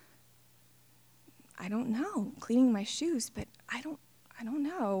 "I don't know, cleaning my shoes, but I don't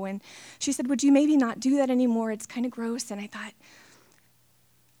know." And she said, "Would you maybe not do that anymore? It's kind of gross." And I thought,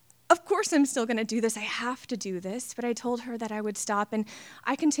 of course I'm still going to do this. I have to do this. But I told her that I would stop, and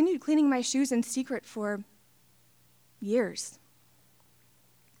I continued cleaning my shoes in secret for years.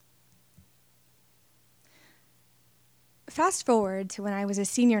 Fast forward to when I was a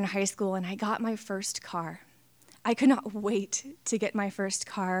senior in high school and I got my first car. I could not wait to get my first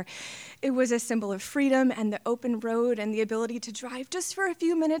car. It was a symbol of freedom and the open road and the ability to drive just for a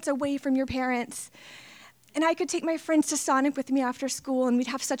few minutes away from your parents. And I could take my friends to Sonic with me after school, and we'd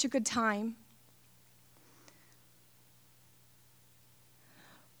have such a good time.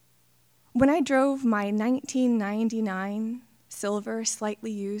 When I drove my 1999 silver,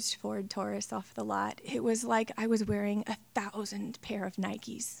 slightly used Ford Taurus off the lot, it was like I was wearing 1,000 pair of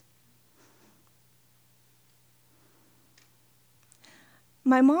Nikes.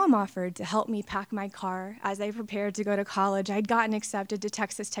 My mom offered to help me pack my car as I prepared to go to college. I'd gotten accepted to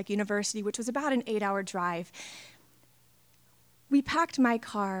Texas Tech University, which was about an 8-hour drive. We packed my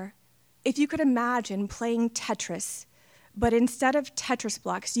car, if you could imagine playing Tetris, but instead of Tetris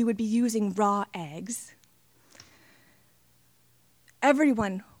blocks, you would be using raw eggs.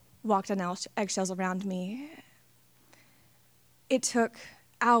 Everyone walked on eggshells around me. It took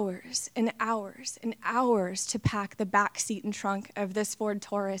hours and hours and hours to pack the back seat and trunk of this Ford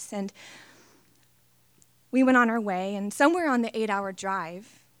Taurus, and we went on our way, and somewhere on the 8-hour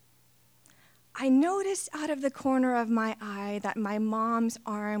drive, I noticed out of the corner of my eye that my mom's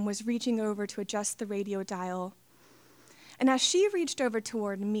arm was reaching over to adjust the radio dial, and as she reached over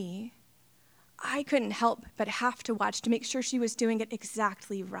toward me, I couldn't help but have to watch to make sure she was doing it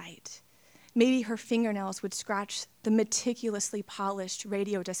exactly right. Maybe her fingernails would scratch the meticulously polished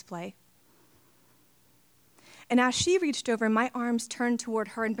radio display. And as she reached over, my arms turned toward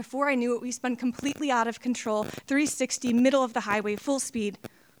her, and before I knew it, we spun completely out of control, 360, middle of the highway, full speed.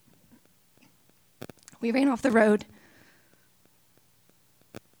 We ran off the road.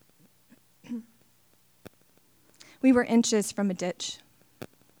 We were inches from a ditch.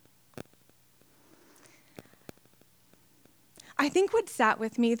 I think what sat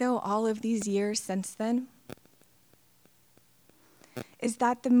with me, though, all of these years since then, is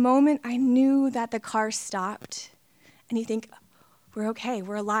that the moment I knew that the car stopped, and you think, we're okay,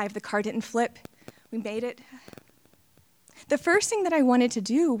 we're alive, the car didn't flip, we made it. The first thing that I wanted to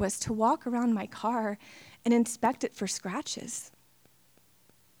do was to walk around my car and inspect it for scratches.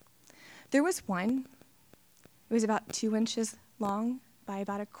 There was one. It was about 2 inches long by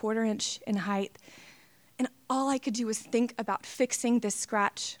about 1/4 inch in height. And all I could do was think about fixing this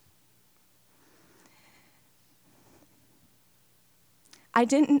scratch. I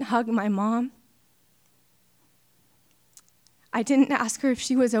didn't hug my mom. I didn't ask her if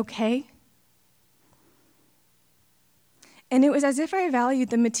she was okay. And it was as if I valued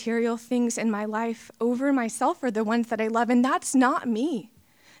the material things in my life over myself or the ones that I love, and that's not me.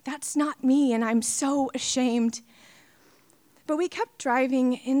 That's not me, and I'm so ashamed. But we kept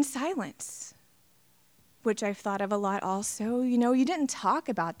driving in silence, which I've thought of a lot also. You know, you didn't talk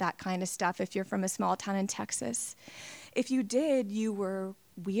about that kind of stuff if you're from a small town in Texas. If you did, you were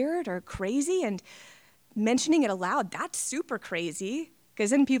weird or crazy, and mentioning it aloud, that's super crazy,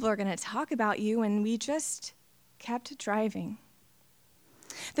 because then people are going to talk about you, and we just kept driving.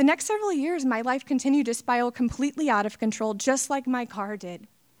 The next several years, my life continued to spiral completely out of control, just like my car did.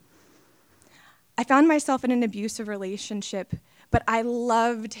 I found myself in an abusive relationship, but I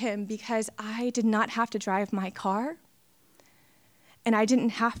loved him because I did not have to drive my car, and I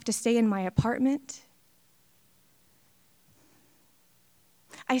didn't have to stay in my apartment.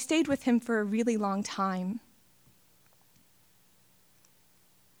 I stayed with him for a really long time.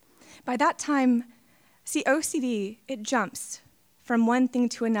 By that time, see, OCD, it jumps from one thing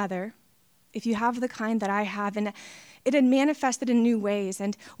to another, if you have the kind that I have, and it had manifested in new ways,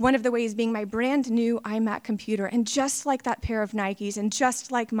 and one of the ways being my brand new iMac computer, and just like that pair of Nikes, and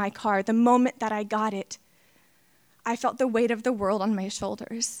just like my car, the moment that I got it, I felt the weight of the world on my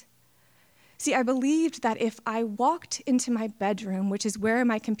shoulders. See, I believed that if I walked into my bedroom, which is where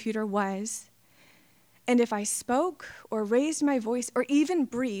my computer was, and if I spoke or raised my voice or even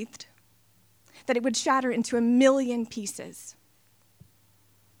breathed, that it would shatter into 1,000,000 pieces.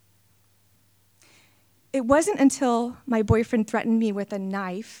 It wasn't until my boyfriend threatened me with a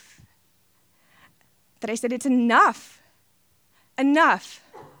knife that I said, it's enough, enough.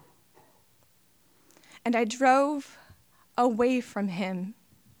 And I drove away from him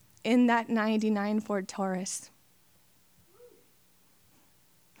in that 99 Ford Taurus.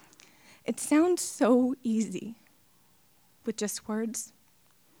 It sounds so easy with just words.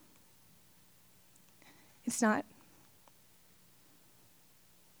 It's not.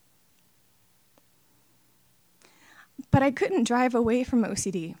 But I couldn't drive away from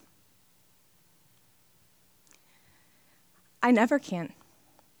OCD. I never can.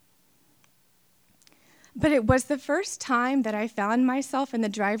 But it was the first time that I found myself in the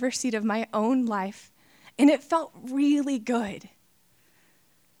driver's seat of my own life, and it felt really good.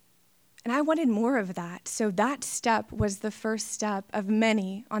 And I wanted more of that, so that step was the first step of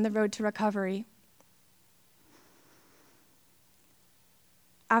many on the road to recovery.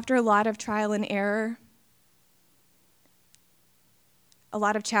 After a lot of trial and error, a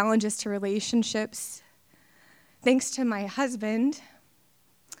lot of challenges to relationships, thanks to my husband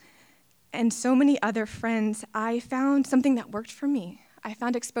and so many other friends, I found something that worked for me. I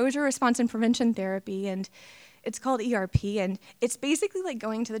found exposure response and prevention therapy, and it's called ERP, and it's basically like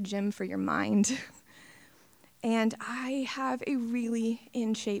going to the gym for your mind. And I have a really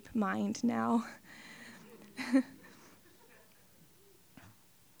in-shape mind now.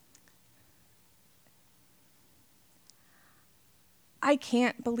 I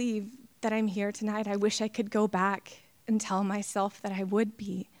can't believe that I'm here tonight. I wish I could go back and tell myself that I would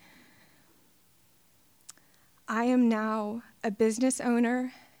be. I am now a business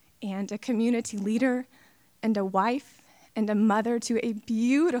owner and a community leader and a wife and a mother to a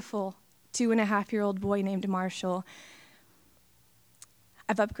beautiful 2.5-year-old boy named Marshall.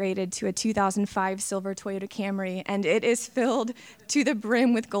 I've upgraded to a 2005 silver Toyota Camry, and it is filled to the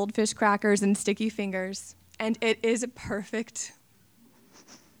brim with goldfish crackers and sticky fingers, and it is perfect.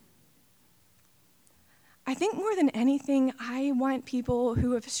 I think more than anything, I want people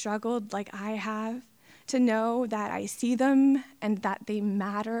who have struggled like I have to know that I see them and that they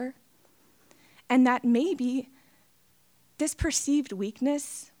matter, and that maybe this perceived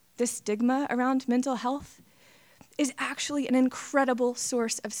weakness, this stigma around mental health, is actually an incredible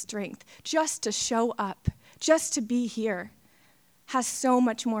source of strength. Just to show up, just to be here, has so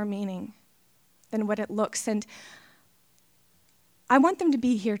much more meaning than what it looks. And I want them to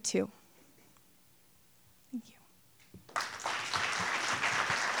be here too. Thank you.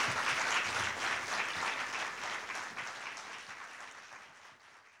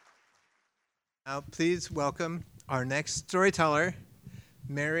 Now, please welcome our next storyteller,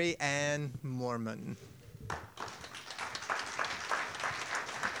 MaryAnne Mormon.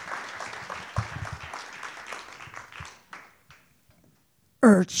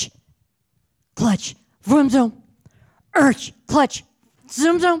 Urge, clutch, vroom zoom. Urge, clutch,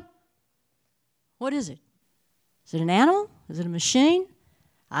 zoom zoom. What is it? Is it an animal? Is it a machine?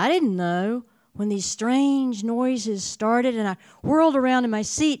 I didn't know when these strange noises started, and I whirled around in my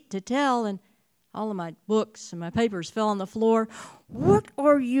seat to tell, and all of my books and my papers fell on the floor. What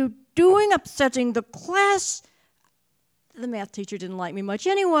are you doing, upsetting the class? The math teacher didn't like me much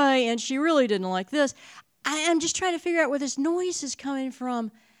anyway, and she really didn't like this. I'm just trying to figure out where this noise is coming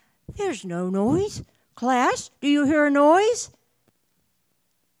from. There's no noise. Class, do you hear a noise?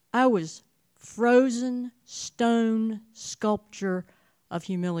 I was frozen stone sculpture of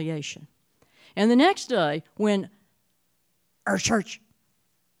humiliation. And the next day, when church,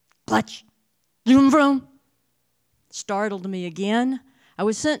 clutch, zoom vroom, startled me again, I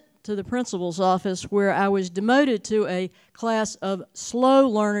was sent to the principal's office, where I was demoted to a class of slow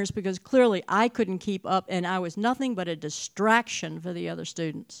learners because clearly I couldn't keep up and I was nothing but a distraction for the other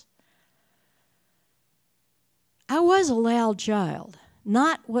students. I was a loud child,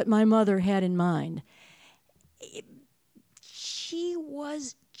 not what my mother had in mind. She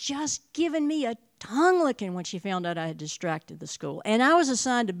was just giving me a tongue licking when she found out I had distracted the school. And I was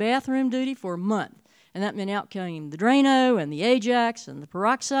assigned to bathroom duty for a month. And that meant out carrying the Drano and the Ajax and the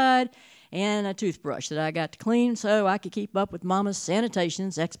peroxide and a toothbrush that I got to clean so I could keep up with Mama's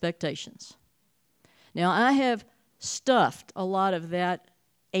sanitation's expectations. Now, I have stuffed a lot of that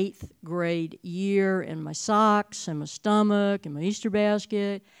 8th grade year in my socks and my stomach and my Easter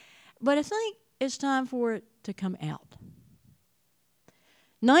basket, but I think it's time for it to come out.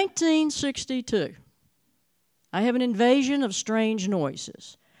 1962. I have an invasion of strange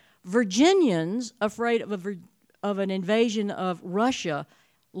noises. Virginians, afraid of an invasion of Russia,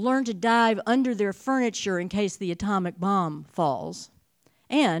 learn to dive under their furniture in case the atomic bomb falls,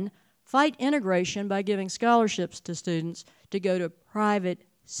 and fight integration by giving scholarships to students to go to private,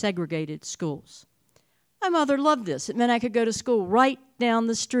 segregated schools. My mother loved this. It meant I could go to school right down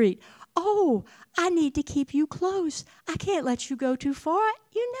the street. Oh, I need to keep you close. I can't let you go too far.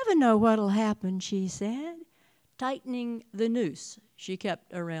 You never know what'll happen, she said, tightening the noose she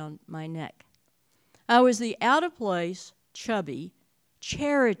kept around my neck. I was the out-of-place, chubby,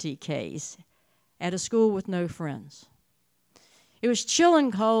 charity case at a school with no friends. It was chill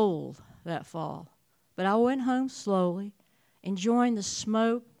and cold that fall, but I went home slowly, enjoying the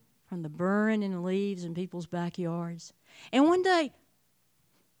smoke from the burning leaves in people's backyards. And one day,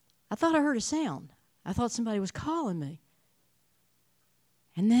 I thought I heard a sound. I thought somebody was calling me.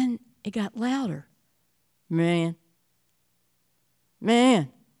 And then it got louder. Man. I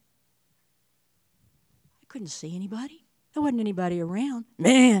couldn't see anybody. There wasn't anybody around.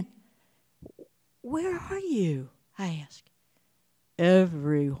 Man, where are you? I asked.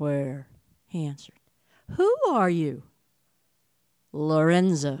 Everywhere, he answered. Who are you?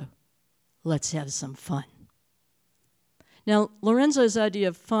 Lorenzo. Let's have some fun. Now, Lorenzo's idea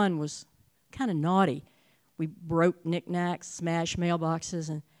of fun was kind of naughty. We broke knickknacks, smashed mailboxes,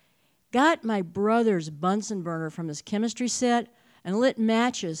 and got my brother's Bunsen burner from his chemistry set and lit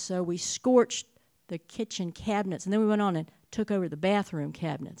matches so we scorched the kitchen cabinets. And then we went on and took over the bathroom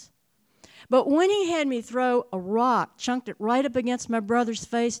cabinets. But when he had me throw a rock, chunked it right up against my brother's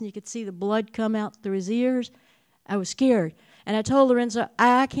face, and you could see the blood come out through his ears, I was scared. And I told Lorenzo,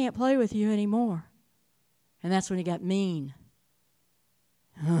 I can't play with you anymore. And that's when he got mean.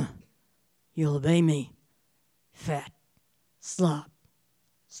 You'll obey me, fat, slob,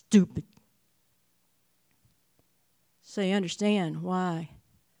 stupid. So you understand why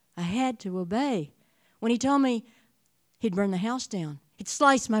I had to obey. When he told me he'd burn the house down, he'd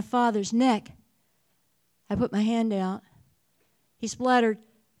slice my father's neck, I put my hand out. He splattered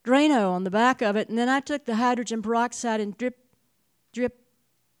Drano on the back of it, and then I took the hydrogen peroxide and drip, drip,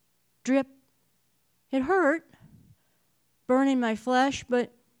 drip. It hurt, burning my flesh,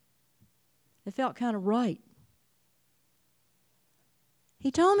 but it felt kind of right.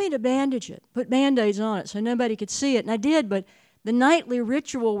 He told me to bandage it, put Band-Aids on it so nobody could see it, and I did, but the nightly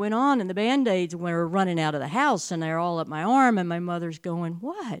ritual went on, and the Band-Aids were running out of the house, and they're all up my arm, and my mother's going,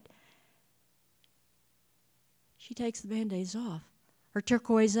 what? She She takes the Band-Aids off. Her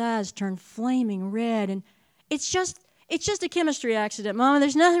turquoise eyes turn flaming red, and it's just a chemistry accident, Mama.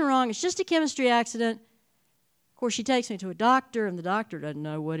 There's nothing wrong. It's just a chemistry accident. Of course, she takes me to a doctor, and the doctor doesn't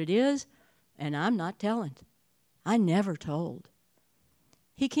know what it is, and I'm not telling. I never told.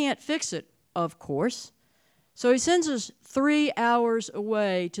 He can't fix it, of course. So he sends us 3 hours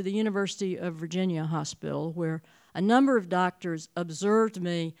away to the University of Virginia Hospital, where a number of doctors observed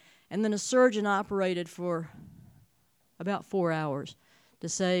me, and then a surgeon operated for about 4 hours to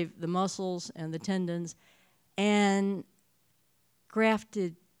save the muscles and the tendons and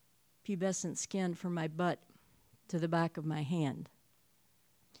grafted pubescent skin from my butt to the back of my hand.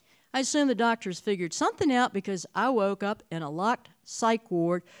 I assume the doctors figured something out because I woke up in a locked psych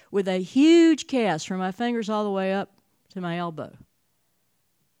ward with a huge cast from my fingers all the way up to my elbow.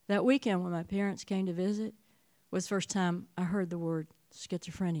 That weekend when my parents came to visit was the first time I heard the word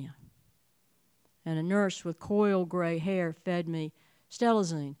schizophrenia. And a nurse with coiled gray hair fed me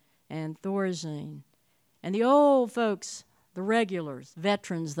stelazine and thorazine. And the old folks, the regulars,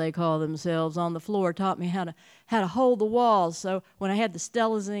 veterans they call themselves, on the floor taught me how to hold the walls so when I had the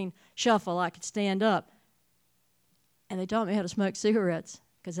stelazine shuffle I could stand up. And they taught me how to smoke cigarettes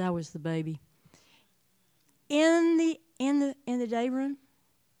because I was the baby. In the day room,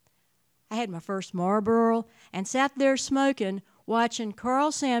 I had my first Marlboro and sat there smoking, watching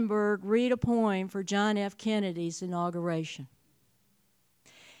Carl Sandburg read a poem for John F. Kennedy's inauguration.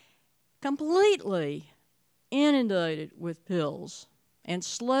 Completely inundated with pills and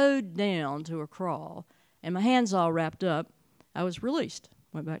slowed down to a crawl, and my hands all wrapped up, I was released,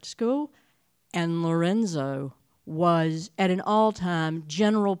 went back to school, and Lorenzo was at an all-time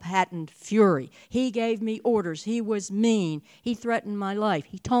General Patton fury. He gave me orders. He was mean. He threatened my life.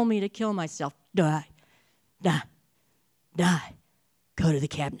 He told me to kill myself. Die. Die. Die. Go to the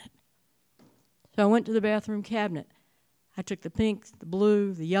cabinet. So I went to the bathroom cabinet. I took the pink, the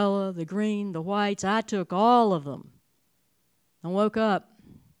blue, the yellow, the green, the whites. I took all of them. I woke up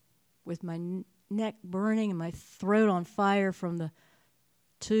with my neck burning and my throat on fire from the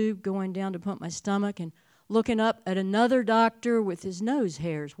tube going down to pump my stomach, and looking up at another doctor with his nose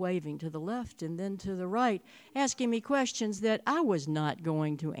hairs waving to the left and then to the right, asking me questions that I was not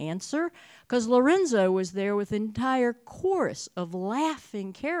going to answer because Lorenzo was there with an entire chorus of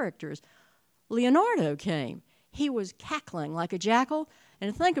laughing characters. Leonardo came. He was cackling like a jackal.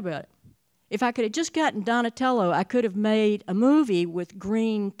 And think about it. If I could have just gotten Donatello, I could have made a movie with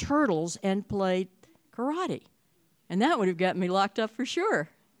green turtles and played karate. And that would have gotten me locked up for sure.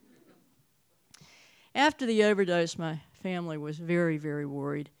 After the overdose, my family was very, very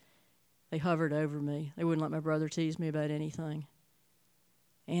worried. They hovered over me. They wouldn't let my brother tease me about anything.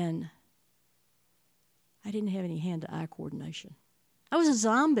 And I didn't have any hand-to-eye coordination. I was a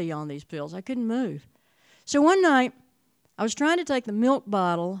zombie on these pills. I couldn't move. So one night, I was trying to take the milk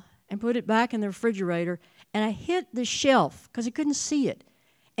bottle and put it back in the refrigerator, and I hit the shelf because I couldn't see it.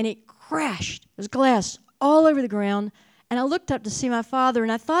 And it crashed. There was glass all over the ground. And I looked up to see my father,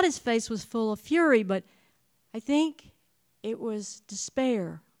 and I thought his face was full of fury, but I think it was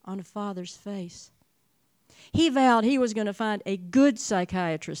despair on a father's face. He vowed he was going to find a good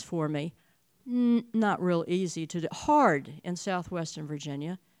psychiatrist for me. Not real easy to do. Hard in southwestern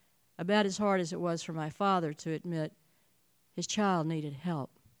Virginia. About as hard as it was for my father to admit his child needed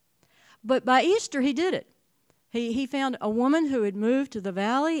help. But by Easter, he did it. He found a woman who had moved to the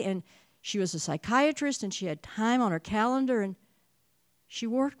valley, and she was a psychiatrist, and she had time on her calendar, and she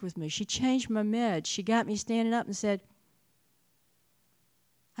worked with me. She changed my meds. She got me standing up and said,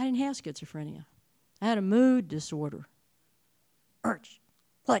 I didn't have schizophrenia. I had a mood disorder. Urge,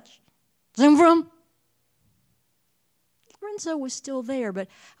 clutch, zoom from. Lorenzo was still there, but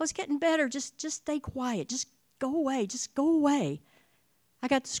I was getting better. Just stay quiet. Just go away. Just go away. I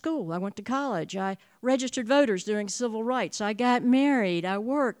got to school. I went to college. I registered voters during civil rights. I got married. I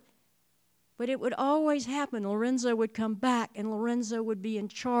worked. But it would always happen. Lorenzo would come back, and Lorenzo would be in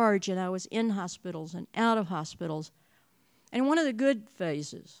charge, and I was in hospitals and out of hospitals. And one of the good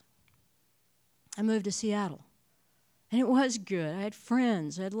phases, I moved to Seattle. And it was good. I had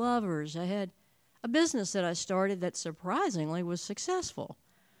friends. I had lovers. I had a business that I started that surprisingly was successful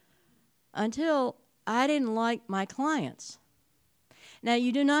until I didn't like my clients. Now,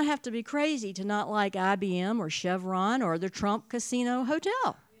 you do not have to be crazy to not like IBM or Chevron or the Trump Casino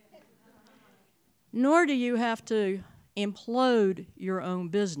Hotel. Nor do you have to implode your own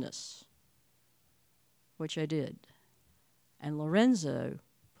business, which I did. And Lorenzo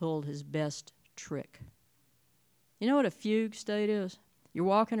pulled his best trick. You know what a fugue state is? You're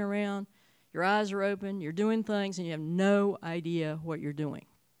walking around, your eyes are open, you're doing things, and you have no idea what you're doing.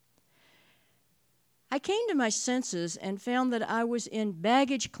 I came to my senses and found that I was in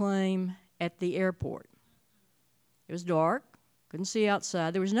baggage claim at the airport. It was dark, couldn't see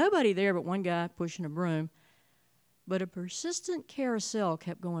outside. There was nobody there but one guy pushing a broom. But a persistent carousel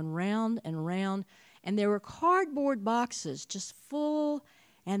kept going round and round, and there were cardboard boxes just full,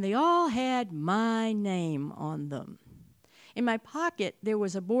 and they all had my name on them. In my pocket, there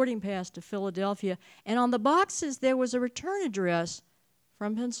was a boarding pass to Philadelphia, and on the boxes there was a return address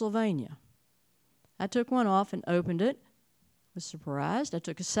from Pennsylvania. I took one off and opened it. Was surprised. I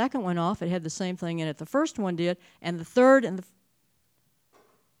took a second one off. It had the same thing in it the first one did, and the third and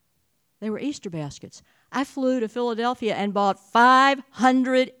they were Easter baskets. I flew to Philadelphia and bought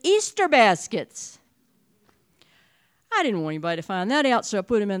 500 Easter baskets. I didn't want anybody to find that out, so I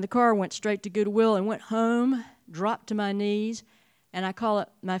put them in the car, went straight to Goodwill, and went home, dropped to my knees, and I call it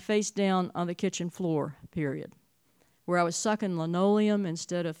my face down on the kitchen floor, period, where I was sucking linoleum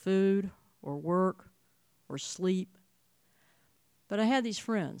instead of food or work or sleep. But I had these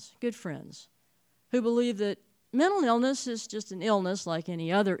friends, good friends, who believed that mental illness is just an illness like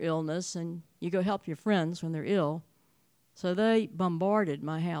any other illness, and you go help your friends when they're ill. So they bombarded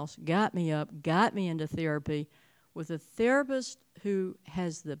my house, got me up, got me into therapy with a therapist who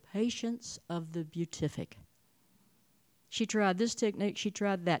has the patience of the beatific. She tried this technique, she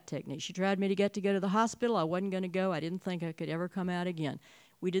tried that technique. She tried me to go to the hospital. I wasn't going to go. I didn't think I could ever come out again.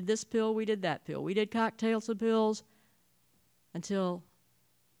 We did this pill, we did that pill. We did cocktails of pills until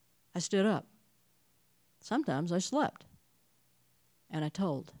I stood up. Sometimes I slept. And I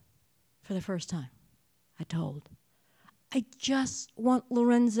told, for the first time, I told, I just want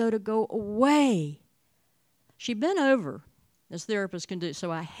Lorenzo to go away. She bent over, as therapists can do,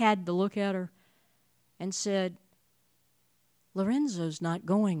 so I had to look at her and said, Lorenzo's not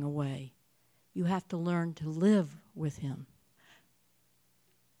going away. You have to learn to live with him.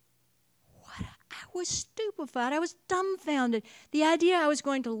 I was stupefied. I was dumbfounded. The idea I was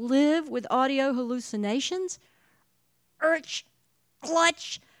going to live with audio hallucinations, urch,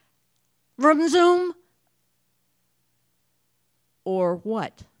 clutch, vroom zoom, or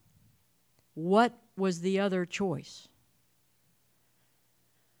what? What was the other choice?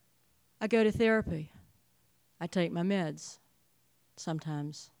 I go to therapy. I take my meds.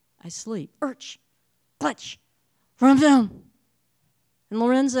 Sometimes I sleep. Urch, clutch, vroom zoom. And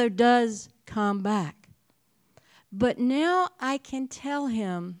Lorenzo does come back. But now I can tell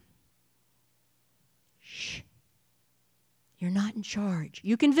him, shh, you're not in charge.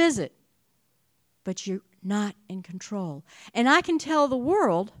 You can visit, but you're not in control. And I can tell the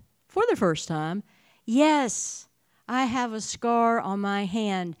world, for the first time, yes, I have a scar on my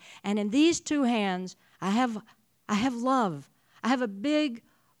hand, and in these two hands, I have love. I have a big,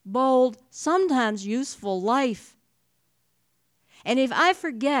 bold, sometimes useful life. And if I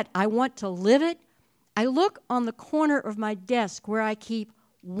forget I want to live it, I look on the corner of my desk where I keep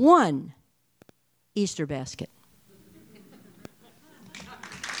one Easter basket.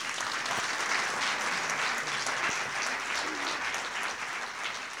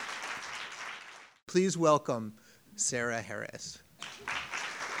 Please welcome Sarah Harris.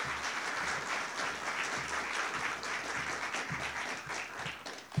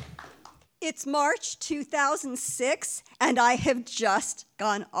 It's March 2006, and I have just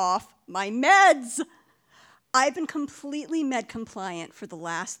gone off my meds. I've been completely med compliant for the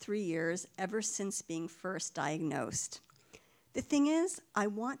last 3 years, ever since being first diagnosed. The thing is, I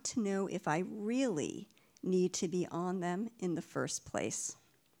want to know if I really need to be on them in the first place.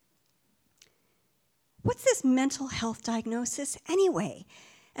 What's this mental health diagnosis anyway?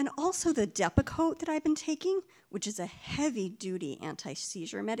 And also the Depakote that I've been taking, which is a heavy-duty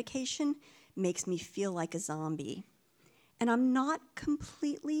anti-seizure medication, makes me feel like a zombie. And I'm not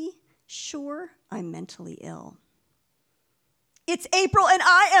completely sure I'm mentally ill. It's April and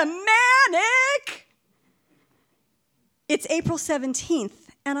I am manic! It's April 17th,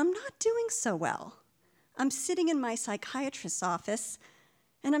 and I'm not doing so well. I'm sitting in my psychiatrist's office,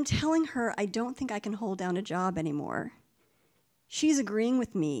 and I'm telling her I don't think I can hold down a job anymore. She's agreeing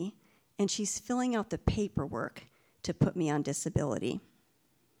with me, and she's filling out the paperwork to put me on disability.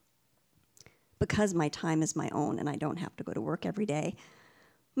 Because my time is my own and I don't have to go to work every day,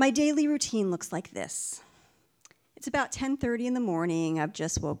 my daily routine looks like this. It's about 10:30 in the morning, I've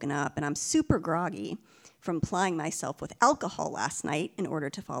just woken up, and I'm super groggy from plying myself with alcohol last night in order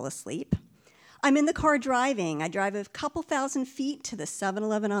to fall asleep. I'm in the car driving. I drive a couple thousand feet to the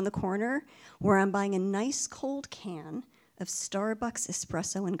 7-Eleven on the corner, where I'm buying a nice cold can of Starbucks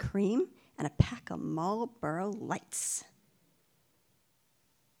espresso and cream and a pack of Marlboro Lights.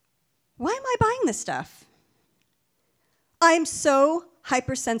 Why am I buying this stuff? I am so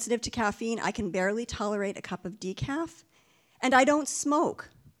hypersensitive to caffeine. I can barely tolerate a cup of decaf. And I don't smoke.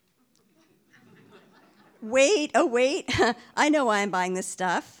 Wait. I know why I'm buying this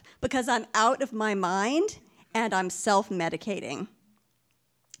stuff. Because I'm out of my mind and I'm self-medicating.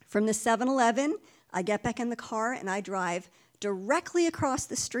 From the 7-Eleven, I get back in the car and I drive directly across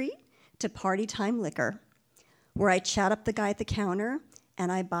the street to Party Time Liquor, where I chat up the guy at the counter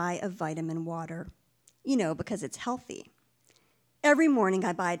and I buy a vitamin water. Because it's healthy. Every morning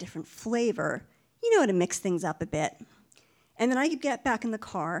I buy a different flavor, to mix things up a bit. And then I get back in the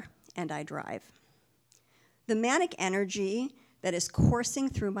car and I drive. The manic energy that is coursing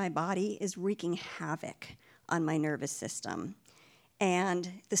through my body is wreaking havoc on my nervous system. And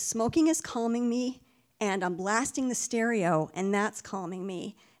the smoking is calming me, and I'm blasting the stereo, and that's calming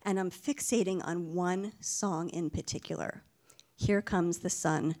me. And I'm fixating on one song in particular, Here Comes the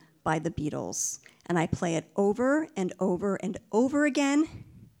Sun by the Beatles. And I play it over and over and over again,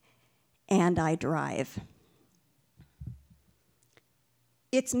 and I drive.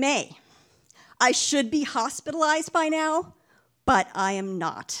 It's May. I should be hospitalized by now, but I am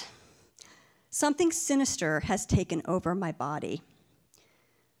not. Something sinister has taken over my body.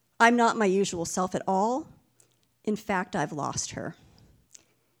 I'm not my usual self at all. In fact, I've lost her.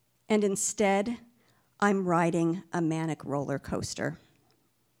 And instead, I'm riding a manic roller coaster.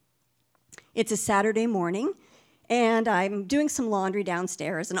 It's a Saturday morning, and I'm doing some laundry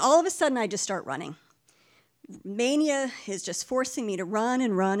downstairs, and all of a sudden I just start running. Mania is just forcing me to run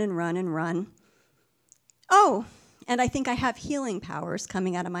and run and run and run. Oh, and I think I have healing powers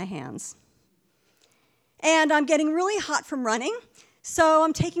coming out of my hands. And I'm getting really hot from running, so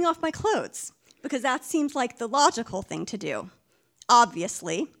I'm taking off my clothes, because that seems like the logical thing to do.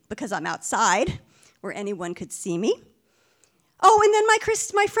 Obviously, because I'm outside, where anyone could see me. Oh, and then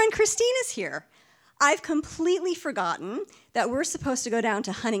my friend Christine is here. I've completely forgotten that we're supposed to go down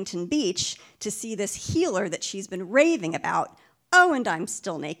to Huntington Beach to see this healer that she's been raving about. Oh, and I'm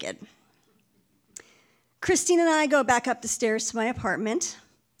still naked. Christine and I go back up the stairs to my apartment,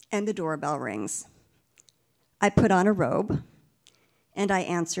 and the doorbell rings. I put on a robe, and I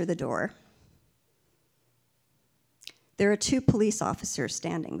answer the door. There are 2 police officers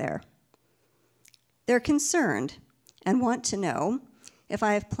standing there. They're concerned and want to know if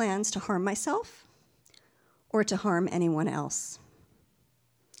I have plans to harm myself or to harm anyone else.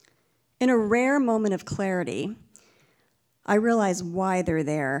 In a rare moment of clarity, I realize why they're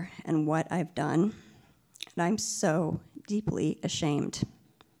there and what I've done, and I'm so deeply ashamed.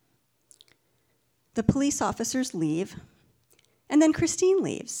 The police officers leave, and then Christine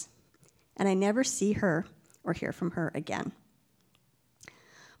leaves, and I never see her or hear from her again.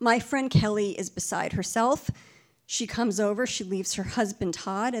 My friend Kelly is beside herself. She comes over, she leaves her husband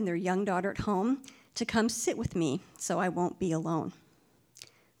Todd and their young daughter at home to come sit with me so I won't be alone.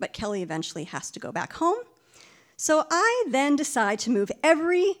 But Kelly eventually has to go back home. So I then decide to move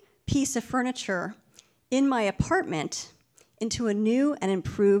every piece of furniture in my apartment into a new and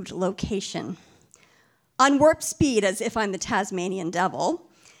improved location. On warp speed, as if I'm the Tasmanian devil.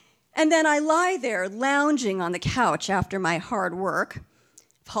 And then I lie there lounging on the couch after my hard work,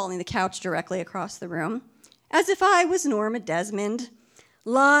 hauling the couch directly across the room, as if I was Norma Desmond,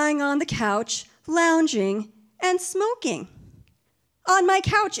 lying on the couch, lounging, and smoking. On my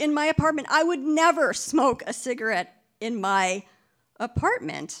couch in my apartment. I would never smoke a cigarette in my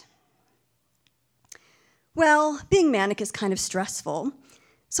apartment. Well, being manic is kind of stressful,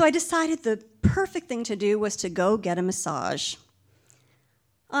 so I decided the perfect thing to do was to go get a massage.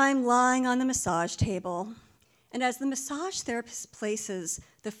 I'm lying on the massage table, and as the massage therapist places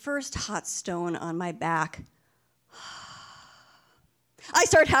the first hot stone on my back, I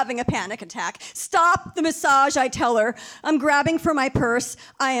start having a panic attack. Stop the massage, I tell her. I'm grabbing for my purse.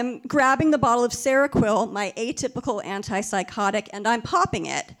 I am grabbing the bottle of Seroquel, my atypical antipsychotic, and I'm popping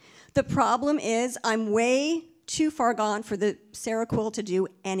it. The problem is I'm way too far gone for the Seroquel to do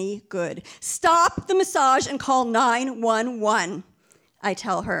any good. Stop the massage and call 911, I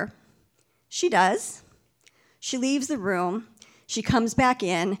tell her. She does. She leaves the room. She comes back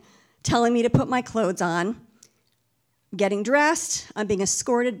in, telling me to put my clothes on. Getting dressed, I'm being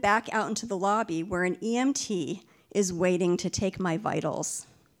escorted back out into the lobby where an EMT is waiting to take my vitals.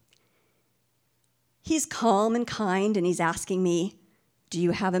 He's calm and kind, and he's asking me, "Do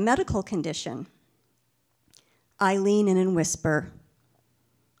you have a medical condition?" I lean in and whisper,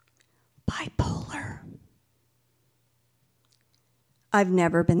 "Bipolar." I've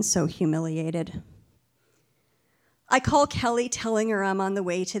never been so humiliated. I call Kelly, telling her I'm on the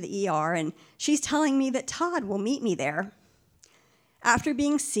way to the ER, and she's telling me that Todd will meet me there. After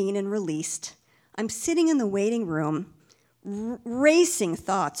being seen and released, I'm sitting in the waiting room racing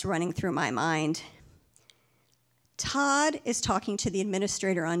thoughts running through my mind. Todd is talking to the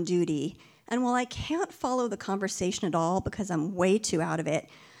administrator on duty, and while I can't follow the conversation at all because I'm way too out of it,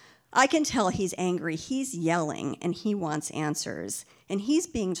 I can tell he's angry. He's yelling, and he wants answers. And he's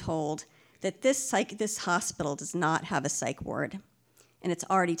being told that this hospital does not have a psych ward, and it's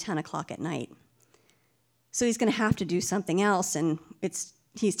already 10 o'clock at night. So he's going to have to do something else, and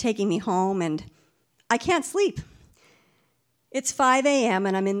he's taking me home, and I can't sleep. It's 5 a.m.,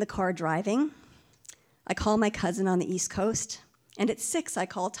 and I'm in the car driving. I call my cousin on the East Coast, and at 6, I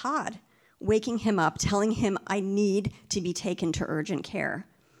call Todd, waking him up, telling him I need to be taken to urgent care.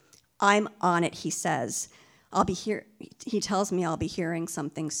 I'm on it, he says. I'll be here. He tells me I'll be hearing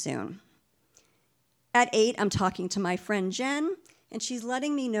something soon. At 8, I'm talking to my friend Jen, and she's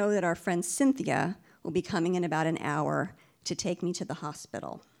letting me know that our friend Cynthia will be coming in about an hour to take me to the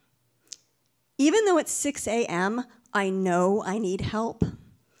hospital. Even though it's 6 a.m., I know I need help.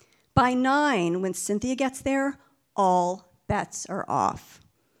 By 9, when Cynthia gets there, all bets are off.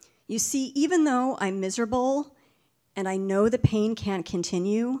 You see, even though I'm miserable and I know the pain can't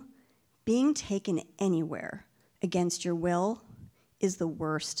continue, being taken anywhere against your will is the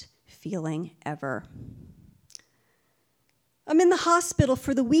worst feeling ever. I'm in the hospital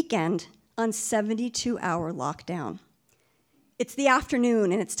for the weekend on 72-hour lockdown. It's the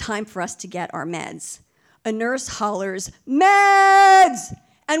afternoon and it's time for us to get our meds. A nurse hollers, "Meds!"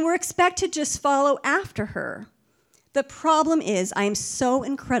 and we're expected to just follow after her. The problem is I am so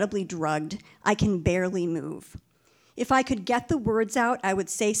incredibly drugged, I can barely move. If I could get the words out, I would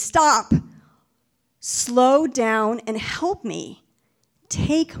say, "Stop, slow down and help me.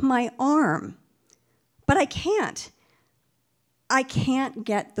 Take my arm." But I can't. I can't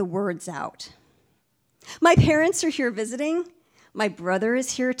get the words out. My parents are here visiting. My brother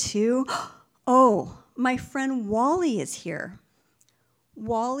is here too. Oh, my friend Wally is here.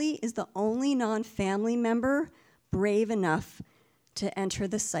 Wally is the only non-family member brave enough to enter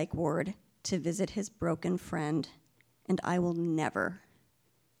the psych ward to visit his broken friend, and I will never,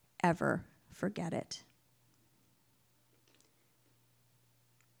 ever forget it.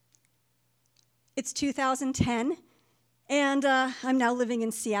 It's 2010, and I'm now living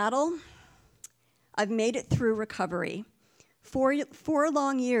in Seattle. I've made it through recovery. 4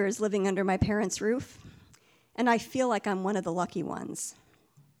 long years living under my parents' roof, and I feel like I'm one of the lucky ones.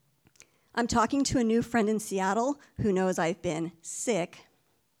 I'm talking to a new friend in Seattle who knows I've been sick,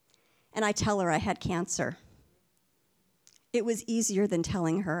 and I tell her I had cancer. It was easier than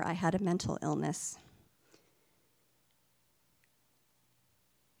telling her I had a mental illness.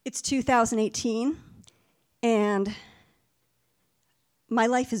 It's 2018, and my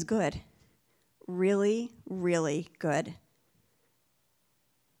life is good. Really, really good.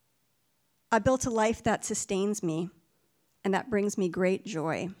 I built a life that sustains me and that brings me great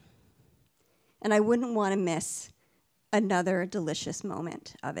joy. And I wouldn't want to miss another delicious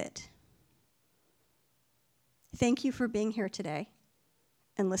moment of it. Thank you for being here today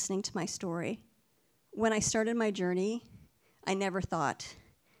and listening to my story. When I started my journey, I never thought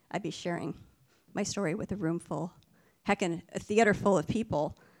I'd be sharing my story with a room full, heck, in a theater full of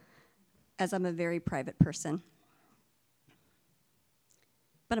people, as I'm a very private person.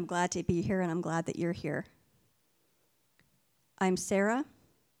 But I'm glad to be here, and I'm glad that you're here. I'm Sarah,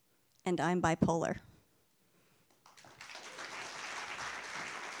 and I'm bipolar.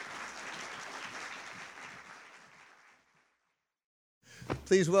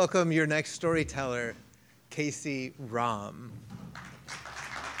 Please welcome your next storyteller, Kacie Rahm.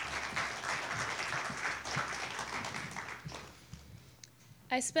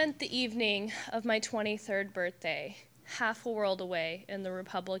 I spent the evening of my 23rd birthday, half a world away in the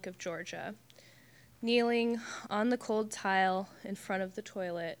Republic of Georgia, kneeling on the cold tile in front of the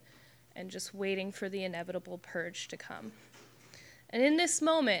toilet and just waiting for the inevitable purge to come. And in this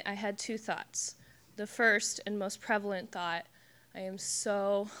moment, I had 2 thoughts. The first and most prevalent thought, I am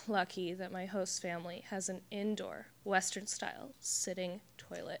so lucky that my host family has an indoor, Western-style, sitting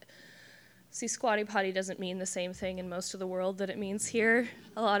toilet. See, squatty potty doesn't mean the same thing in most of the world that it means here.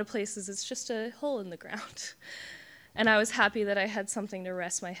 A lot of places it's just a hole in the ground. And I was happy that I had something to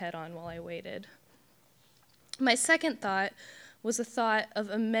rest my head on while I waited. My second thought was a thought of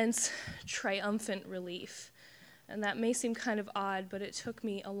immense triumphant relief. And that may seem kind of odd, but it took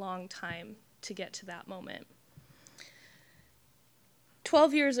me a long time to get to that moment.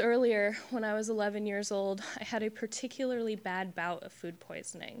 12 years earlier, when I was 11 years old, I had a particularly bad bout of food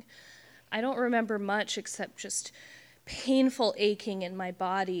poisoning. I don't remember much except just painful aching in my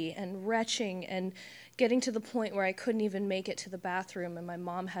body and retching and getting to the point where I couldn't even make it to the bathroom and my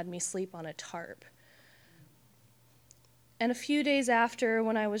mom had me sleep on a tarp. And a few days after,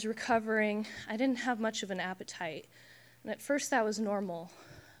 when I was recovering, I didn't have much of an appetite. And at first that was normal.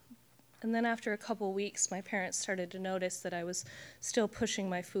 And then after a couple weeks, my parents started to notice that I was still pushing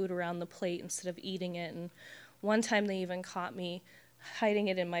my food around the plate instead of eating it. And one time they even caught me hiding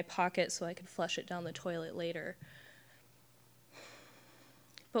it in my pocket so I could flush it down the toilet later.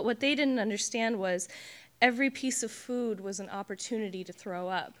 But what they didn't understand was every piece of food was an opportunity to throw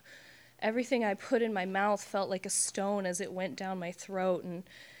up. Everything I put in my mouth felt like a stone as it went down my throat, and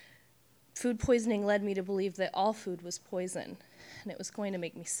food poisoning led me to believe that all food was poison, and it was going to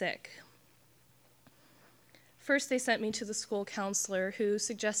make me sick. First, they sent me to the school counselor, who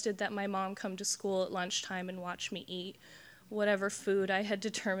suggested that my mom come to school at lunchtime and watch me eat whatever food I had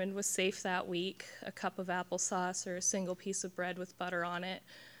determined was safe that week, a cup of applesauce or a single piece of bread with butter on it.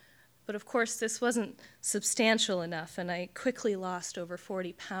 But of course, this wasn't substantial enough, and I quickly lost over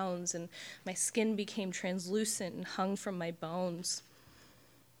 40 pounds, and my skin became translucent and hung from my bones.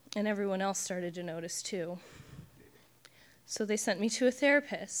 And everyone else started to notice too. So they sent me to a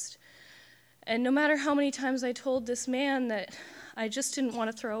therapist. And no matter how many times I told this man that I just didn't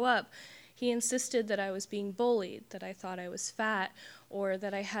want to throw up, he insisted that I was being bullied, that I thought I was fat, or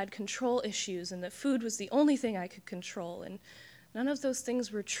that I had control issues, and that food was the only thing I could control. And none of those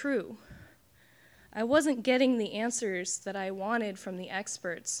things were true. I wasn't getting the answers that I wanted from the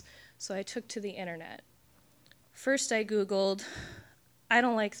experts, so I took to the internet. First, I Googled, "I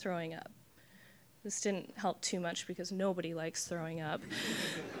don't like throwing up." This didn't help too much because nobody likes throwing up.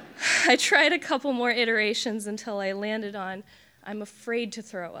 I tried a couple more iterations until I landed on, "I'm afraid to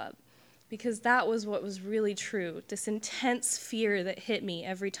throw up," because that was what was really true, this intense fear that hit me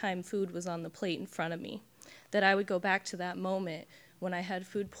every time food was on the plate in front of me, that I would go back to that moment when I had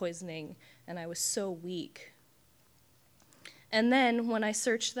food poisoning and I was so weak. And then when I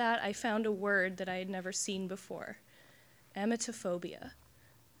searched that, I found a word that I had never seen before, emetophobia,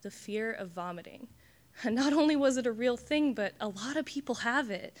 the fear of vomiting. And not only was it a real thing, but a lot of people have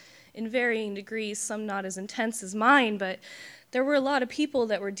it in varying degrees, some not as intense as mine, but there were a lot of people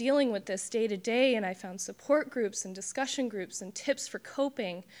that were dealing with this day to day, and I found support groups and discussion groups and tips for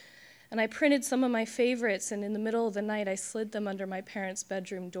coping. And I printed some of my favorites, and in the middle of the night, I slid them under my parents'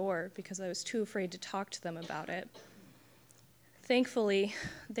 bedroom door because I was too afraid to talk to them about it. Thankfully,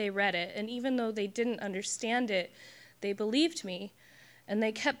 they read it, and even though they didn't understand it, they believed me, and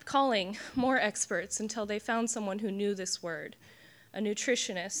they kept calling more experts until they found someone who knew this word, a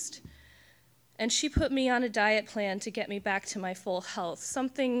nutritionist. And she put me on a diet plan to get me back to my full health,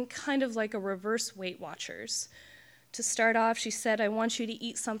 something kind of like a reverse Weight Watchers. To start off, she said, "I want you to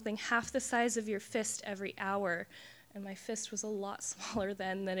eat something half the size of your fist every hour." And my fist was a lot smaller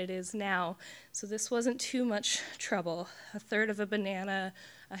then than it is now, so this wasn't too much trouble. A third of a banana,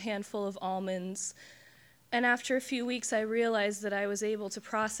 a handful of almonds. And after a few weeks, I realized that I was able to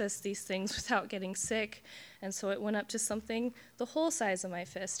process these things without getting sick, and so it went up to something the whole size of my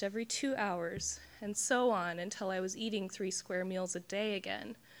fist every 2 hours, and so on until I was eating 3 square meals a day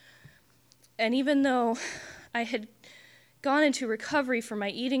again. And even though I had gone into recovery from my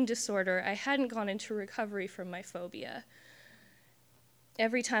eating disorder, I hadn't gone into recovery from my phobia.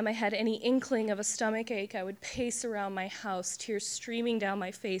 Every time I had any inkling of a stomach ache, I would pace around my house, tears streaming down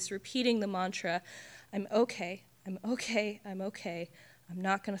my face, repeating the mantra, "I'm okay, I'm okay, I'm okay. I'm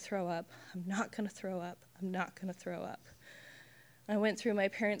not going to throw up, I'm not going to throw up, I'm not going to throw up." I went through my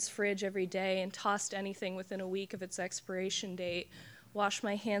parents' fridge every day and tossed anything within a week of its expiration date, washed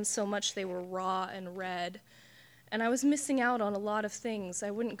my hands so much they were raw and red. And I was missing out on a lot of things.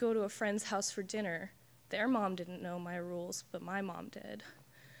 I wouldn't go to a friend's house for dinner. Their mom didn't know my rules, but my mom did.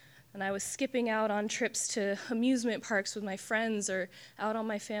 And I was skipping out on trips to amusement parks with my friends or out on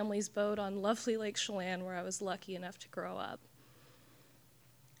my family's boat on lovely Lake Chelan, where I was lucky enough to grow up.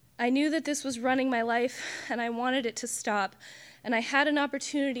 I knew that this was running my life, and I wanted it to stop. And I had an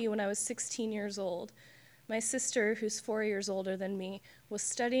opportunity when I was 16 years old. My sister, who's 4 years older than me, was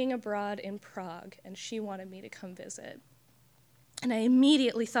studying abroad in Prague, and she wanted me to come visit. And I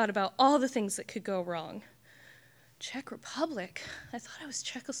immediately thought about all the things that could go wrong. Czech Republic? I thought it was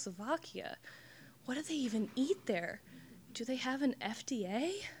Czechoslovakia. What do they even eat there? Do they have an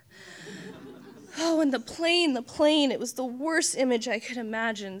FDA? Oh, and the plane, it was the worst image I could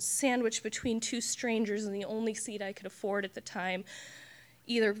imagine, sandwiched between 2 strangers in the only seat I could afford at the time,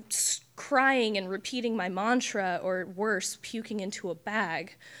 either crying and repeating my mantra, or worse, puking into a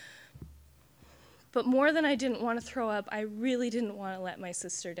bag. But more than I didn't want to throw up, I really didn't want to let my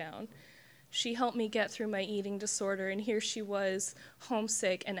sister down. She helped me get through my eating disorder, and here she was,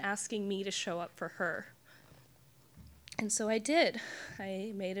 homesick, and asking me to show up for her. And so I did.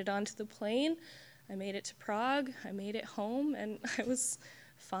 I made it onto the plane. I made it to Prague, I made it home, and I was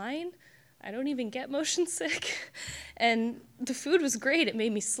fine. I don't even get motion sick. And the food was great. It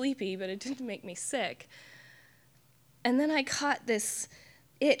made me sleepy, but it didn't make me sick. And then I caught this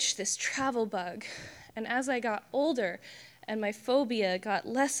itch, this travel bug. And as I got older and my phobia got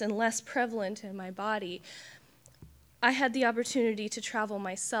less and less prevalent in my body, I had the opportunity to travel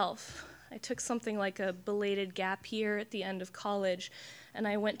myself. I took something like a belated gap year at the end of college, and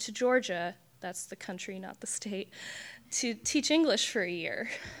I went to Georgia, that's the country, not the state, to teach English for a year.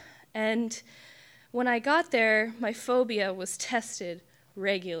 And when I got there, my phobia was tested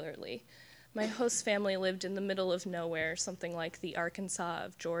regularly. My host family lived in the middle of nowhere, something like the Arkansas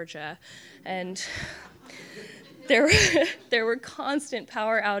of Georgia, and there were constant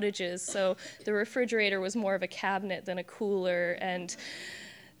power outages, so the refrigerator was more of a cabinet than a cooler, and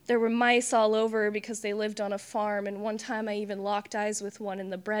there were mice all over because they lived on a farm, and one time I even locked eyes with one in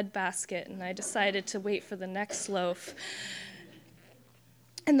the bread basket, and I decided to wait for the next loaf.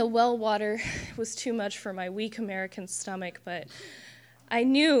 And the well water was too much for my weak American stomach, but I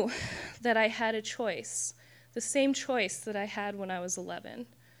knew that I had a choice, the same choice that I had when I was 11.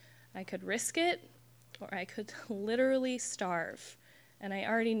 I could risk it, or I could literally starve, and I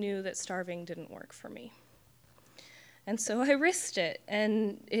already knew that starving didn't work for me. And so I risked it,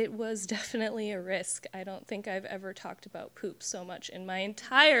 and it was definitely a risk. I don't think I've ever talked about poop so much in my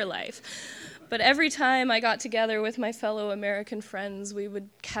entire life. But every time I got together with my fellow American friends, we would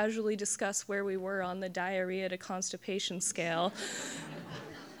casually discuss where we were on the diarrhea to constipation scale.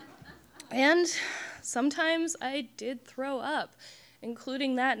 And sometimes I did throw up,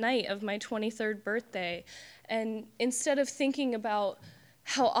 including that night of my 23rd birthday. And instead of thinking about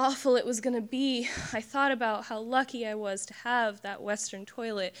how awful it was going to be, I thought about how lucky I was to have that Western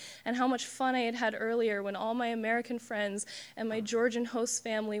toilet and how much fun I had had earlier when all my American friends and my Georgian host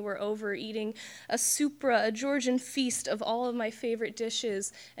family were over eating a supra, a Georgian feast of all of my favorite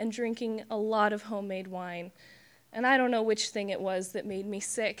dishes and drinking a lot of homemade wine. And I don't know which thing it was that made me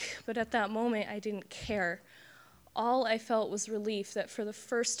sick, but at that moment I didn't care. All I felt was relief that for the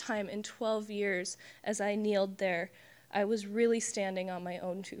first time in 12 years, as I kneeled there, I was really standing on my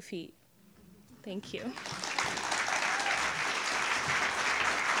own 2 feet. Thank you.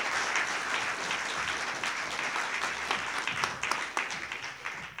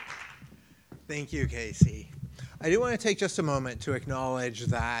 Thank you, Kacie. I do want to take just a moment to acknowledge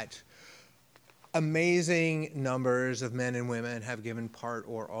that amazing numbers of men and women have given part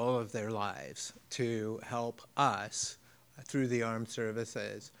or all of their lives to help us through the armed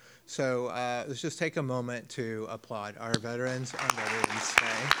services. So let's just take a moment to applaud our veterans on Veterans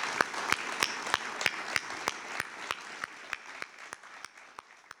Day.